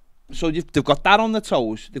 So they've got that on the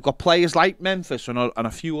toes. They've got players like Memphis and a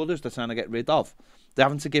few others they're trying to get rid of. They're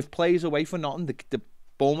having to give players away for nothing. The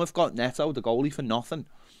Bournemouth got Neto, the goalie, for nothing.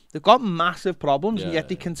 They've got massive problems, and yet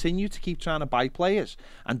they continue to keep trying to buy players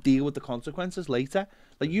and deal with the consequences later.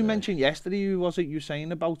 Like you mentioned yesterday, who was it you were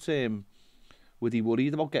saying about was he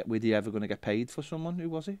worried about were they ever going to get paid for someone? Who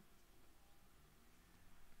was he?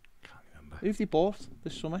 Can't remember. Who've they bought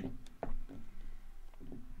this summer?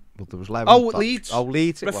 Well, there was Leeds. Leeds.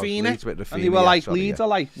 Leeds. Rafinha. And they were like, Leeds are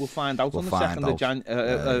like, we'll find out on the 2nd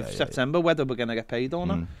of September whether we're going to get paid or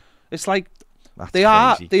not. It's like, they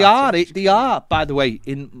are, by the way,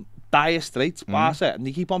 in dire straits, Barca, and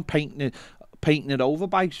they keep on painting it over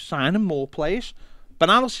by signing more players.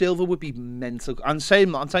 Bernardo Silva would be mental. I'm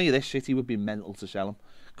telling you this, City would be mental to sell him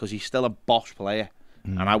because he's still a boss player,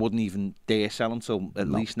 and I wouldn't even dare sell him till at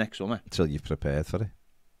least next summer. Until you've prepared for it.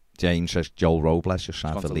 James says Joel Robles just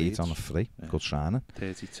signed for Leeds on a free. Yeah. Good signing.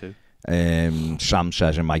 32. Sam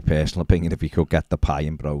says, in my personal opinion, if he could get the Depay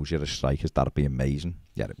and Brozier as strikers, that'd be amazing.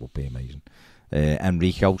 Yeah, it would be amazing.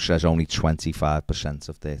 Enrico says only 25%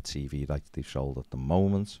 of their TV rights they've sold at the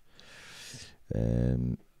moment.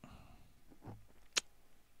 Ian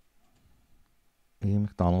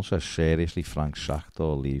McDonald says, seriously, Frank sacked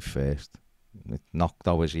or leave first. Knocked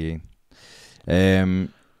out, is he?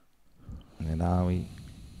 And are we?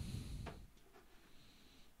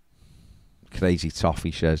 Crazy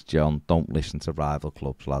Toffee says, John, don't listen to rival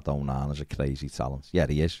clubs. Lad, Onana's a crazy talent. Yeah,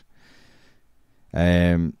 he is.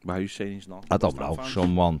 Why are you saying he's not? I don't know.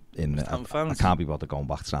 Someone in I can't be bothered going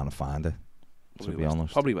back trying to find it. To be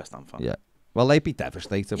honest, probably West Ham fan. Yeah. Well, they'd be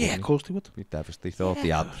devastated. Yeah, of course they would. Be devastated. They thought they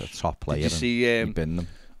had a top player. Did you see? Bin them.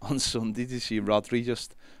 on Sunday, did you see Rodri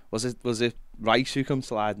just... Was it Rice who come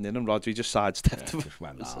sliding in and Rodri just sidestepped him? Just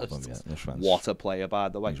went out of him, yeah. What a player, by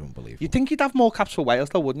the way. He's unbelievable. You'd think he'd have more caps for Wales,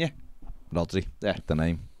 though, wouldn't you? Rodri, Yeah. the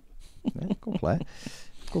name. Yeah, good player.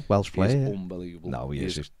 Good Welsh player. He's Yeah. unbelievable. No, he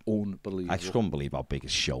is. He's unbelievable. I just couldn't believe how big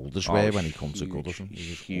his shoulders were when he comes to Goodison.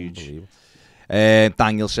 He's huge. Unbelievable.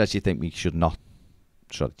 Daniel says, do you think we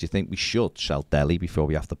should sell Delhi before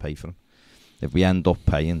we have to pay for him? If we end up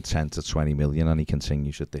paying 10 to 20 million and he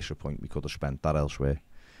continues to disappoint, we could have spent that elsewhere.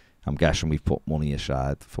 I'm guessing we've put money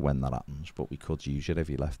aside for when that happens, but we could use it if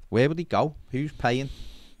he left. Where would he go? Who's paying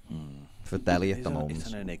for Delhi at the moment?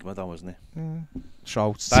 It's an enigma, though, isn't it?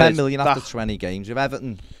 So 10 million after 20 games. If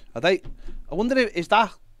Everton... I wonder is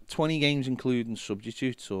that 20 games including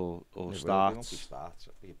substitutes or starts? Starts,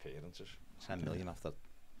 the appearances. 10 million after...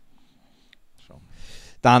 So,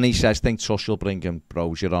 Danny says, think Tush will bring him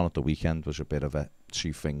Brozier on at the weekend. Was a bit of a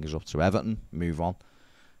 2 fingers up to Everton. Move on.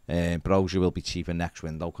 Brozier will be cheaper next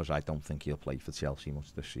window because I don't think he'll play for Chelsea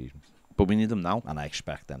much this season. But we need him now. And I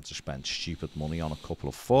expect them to spend stupid money on a couple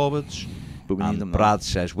of forwards. But we need them Brad now.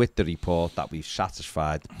 says, with the report that we've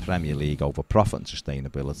satisfied the Premier League over profit and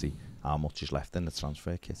sustainability, how much is left in the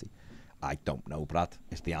transfer kitty? I don't know, Brad.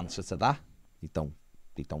 Is the answer to that? They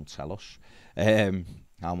don't tell us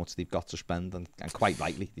how much they've got to spend, and quite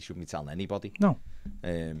rightly, they shouldn't be telling anybody. No.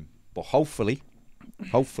 But hopefully,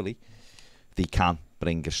 they can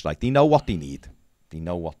bring us, like, they know what they need.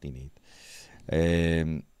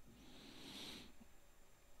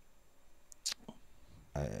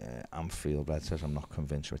 Anfield Red says, I'm not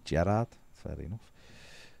convinced with Gerrard. Fair enough.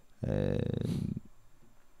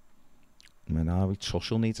 Minari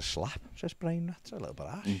Tuchel needs a slap, says Brian. That's a little bit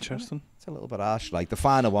harsh. Interesting. It's a little bit harsh. Like the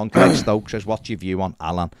final one, Craig Stokes says, what's your view on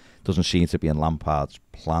Alan? Doesn't seem to be in Lampard's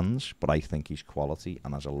plans, but I think he's quality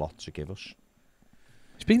and has a lot to give us.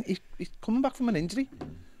 He's coming back from an injury.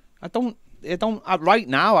 Right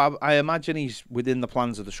now, I imagine he's within the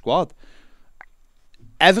plans of the squad.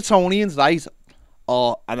 Evertonians, right,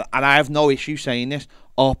 and I have no issue saying this,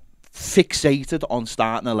 are fixated on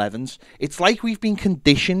starting 11s. It's like we've been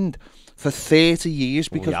conditioned for 30 years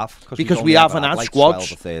because we haven't had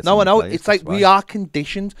squads. No, I know. It's like we are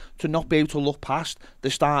conditioned to not be able to look past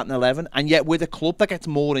the starting 11, and yet we're the club that gets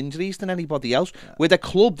more injuries than anybody else. Yeah. We're the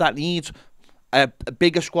club that needs a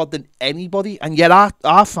bigger squad than anybody, and yet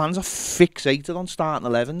our fans are fixated on starting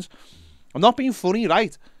 11s. I'm not being funny,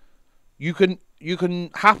 right? You can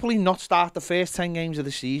happily not start the first 10 games of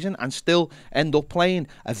the season and still end up playing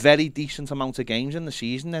a very decent amount of games in the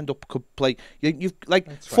season. Could play. You've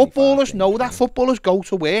like footballers know that. Footballers go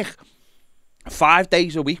to work 5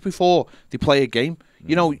 days a week before they play a game.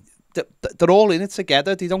 You know, they're all in it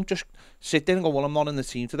together. They don't just sit there and go, well, I'm not in the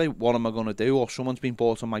team today. What am I going to do? Or someone's been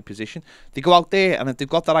bought on my position. They go out there, and if they've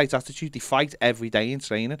got the right attitude, they fight every day in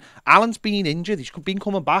training. Alan's been injured. He's been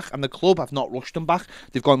coming back, and the club have not rushed him back.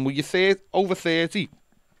 They've gone, well, you're over 30.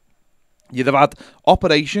 You'd have had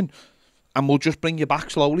operation, and we'll just bring you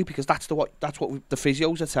back slowly, because that's what the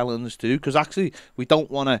physios are telling us to do. Because actually, we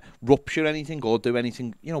don't want to rupture anything or do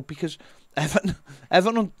anything, you know, because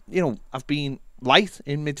Everton, you know, have been light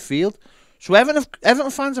in midfield. So Everton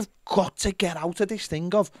fans have got to get out of this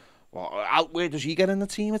thing of, well, where does he get in the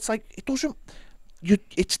team? It's like, it doesn't.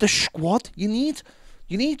 It's the squad. You need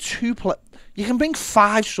 2 players. You can bring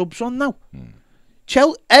 5 subs on now.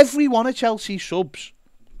 Every one of Chelsea's subs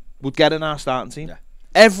would get in our starting team. Yeah.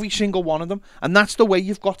 Every single one of them. And that's the way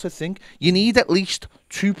you've got to think. You need at least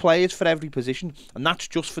 2 players for every position. And that's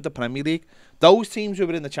just for the Premier League. Those teams who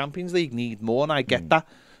are in the Champions League need more, and I get that.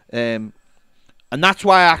 And that's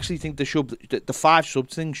why I actually think the 5 sub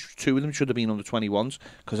things, 2 of them should have been under 21s,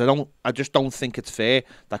 because I just don't think it's fair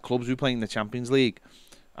that clubs who play in the Champions League,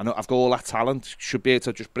 I know I've got all that talent, should be able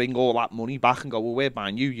to just bring all that money back and go, well, we're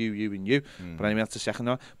buying you, and you. But anyway, that's the second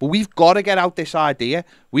one. But we've got to get out this idea.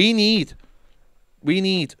 We need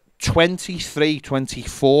 23,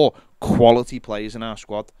 24 quality players in our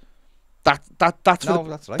squad.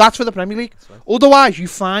 That's for the Premier League. Right. Otherwise, you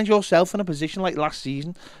find yourself in a position like last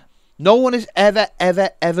season. No one is ever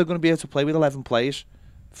going to be able to play with 11 players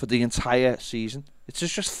for the entire season. It's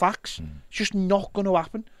just facts. It's just not going to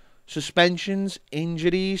happen. Suspensions,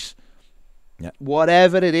 injuries,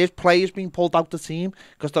 whatever it is, players being pulled out the team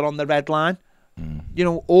because they're on the red line. You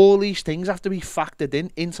know, all these things have to be factored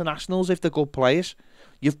in. Internationals, if they're good players,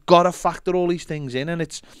 you've got to factor all these things in, and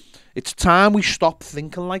it's time we stop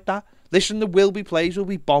thinking like that. Listen, there will be players who will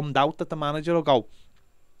be bombed out that the manager will go,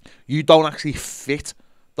 you don't actually fit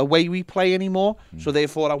the way we play anymore. So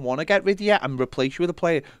therefore, I want to get rid of you and replace you with a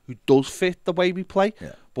player who does fit the way we play.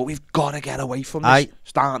 Yeah. But we've got to get away from this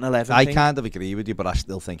starting 11 I thing. kind of agree with you, but I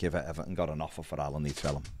still think if Everton got an offer for Alan, they'd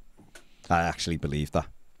sell him. I actually believe that.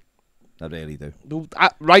 I really do.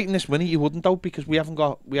 Right in this minute, you wouldn't though, because we haven't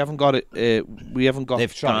got it. We haven't got.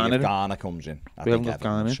 If Garner comes in, I think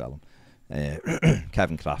Everton will sell him.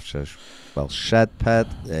 Kevin Kraft says, "Well,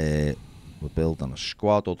 Shedped, we're building a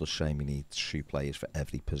squad. Others say we need 2 players for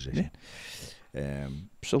every position."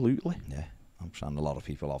 Absolutely. Yeah, I'm saying a lot of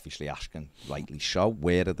people obviously asking, rightly so,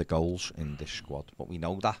 where are the goals in this squad? But we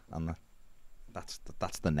know that, and that's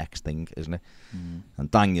the next thing, isn't it? And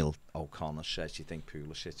Daniel O'Connor says, "Do you think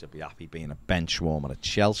Pulisic will be happy being a bench warmer at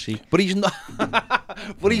Chelsea?" But he's not.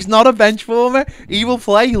 But he's not a bench warmer. He will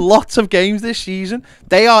play lots of games this season.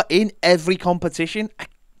 They are in every competition.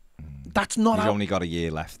 That's not. He's only got a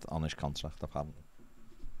year left on his contract, apparently.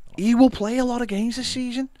 He will play a lot of games this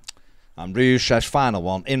season. And Rouge says, final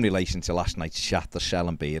one, in relation to last night's chat, they're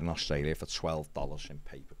selling beer in Australia for $12 in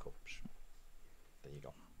paper cups. There you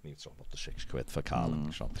go. Need to talk about the £6 for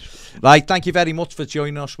Carling. Right, thank you very much for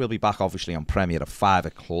joining us. We'll be back, obviously, on Premiere at 5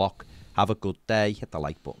 o'clock. Have a good day. Hit the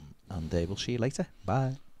like button. And we'll see you later.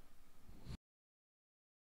 Bye.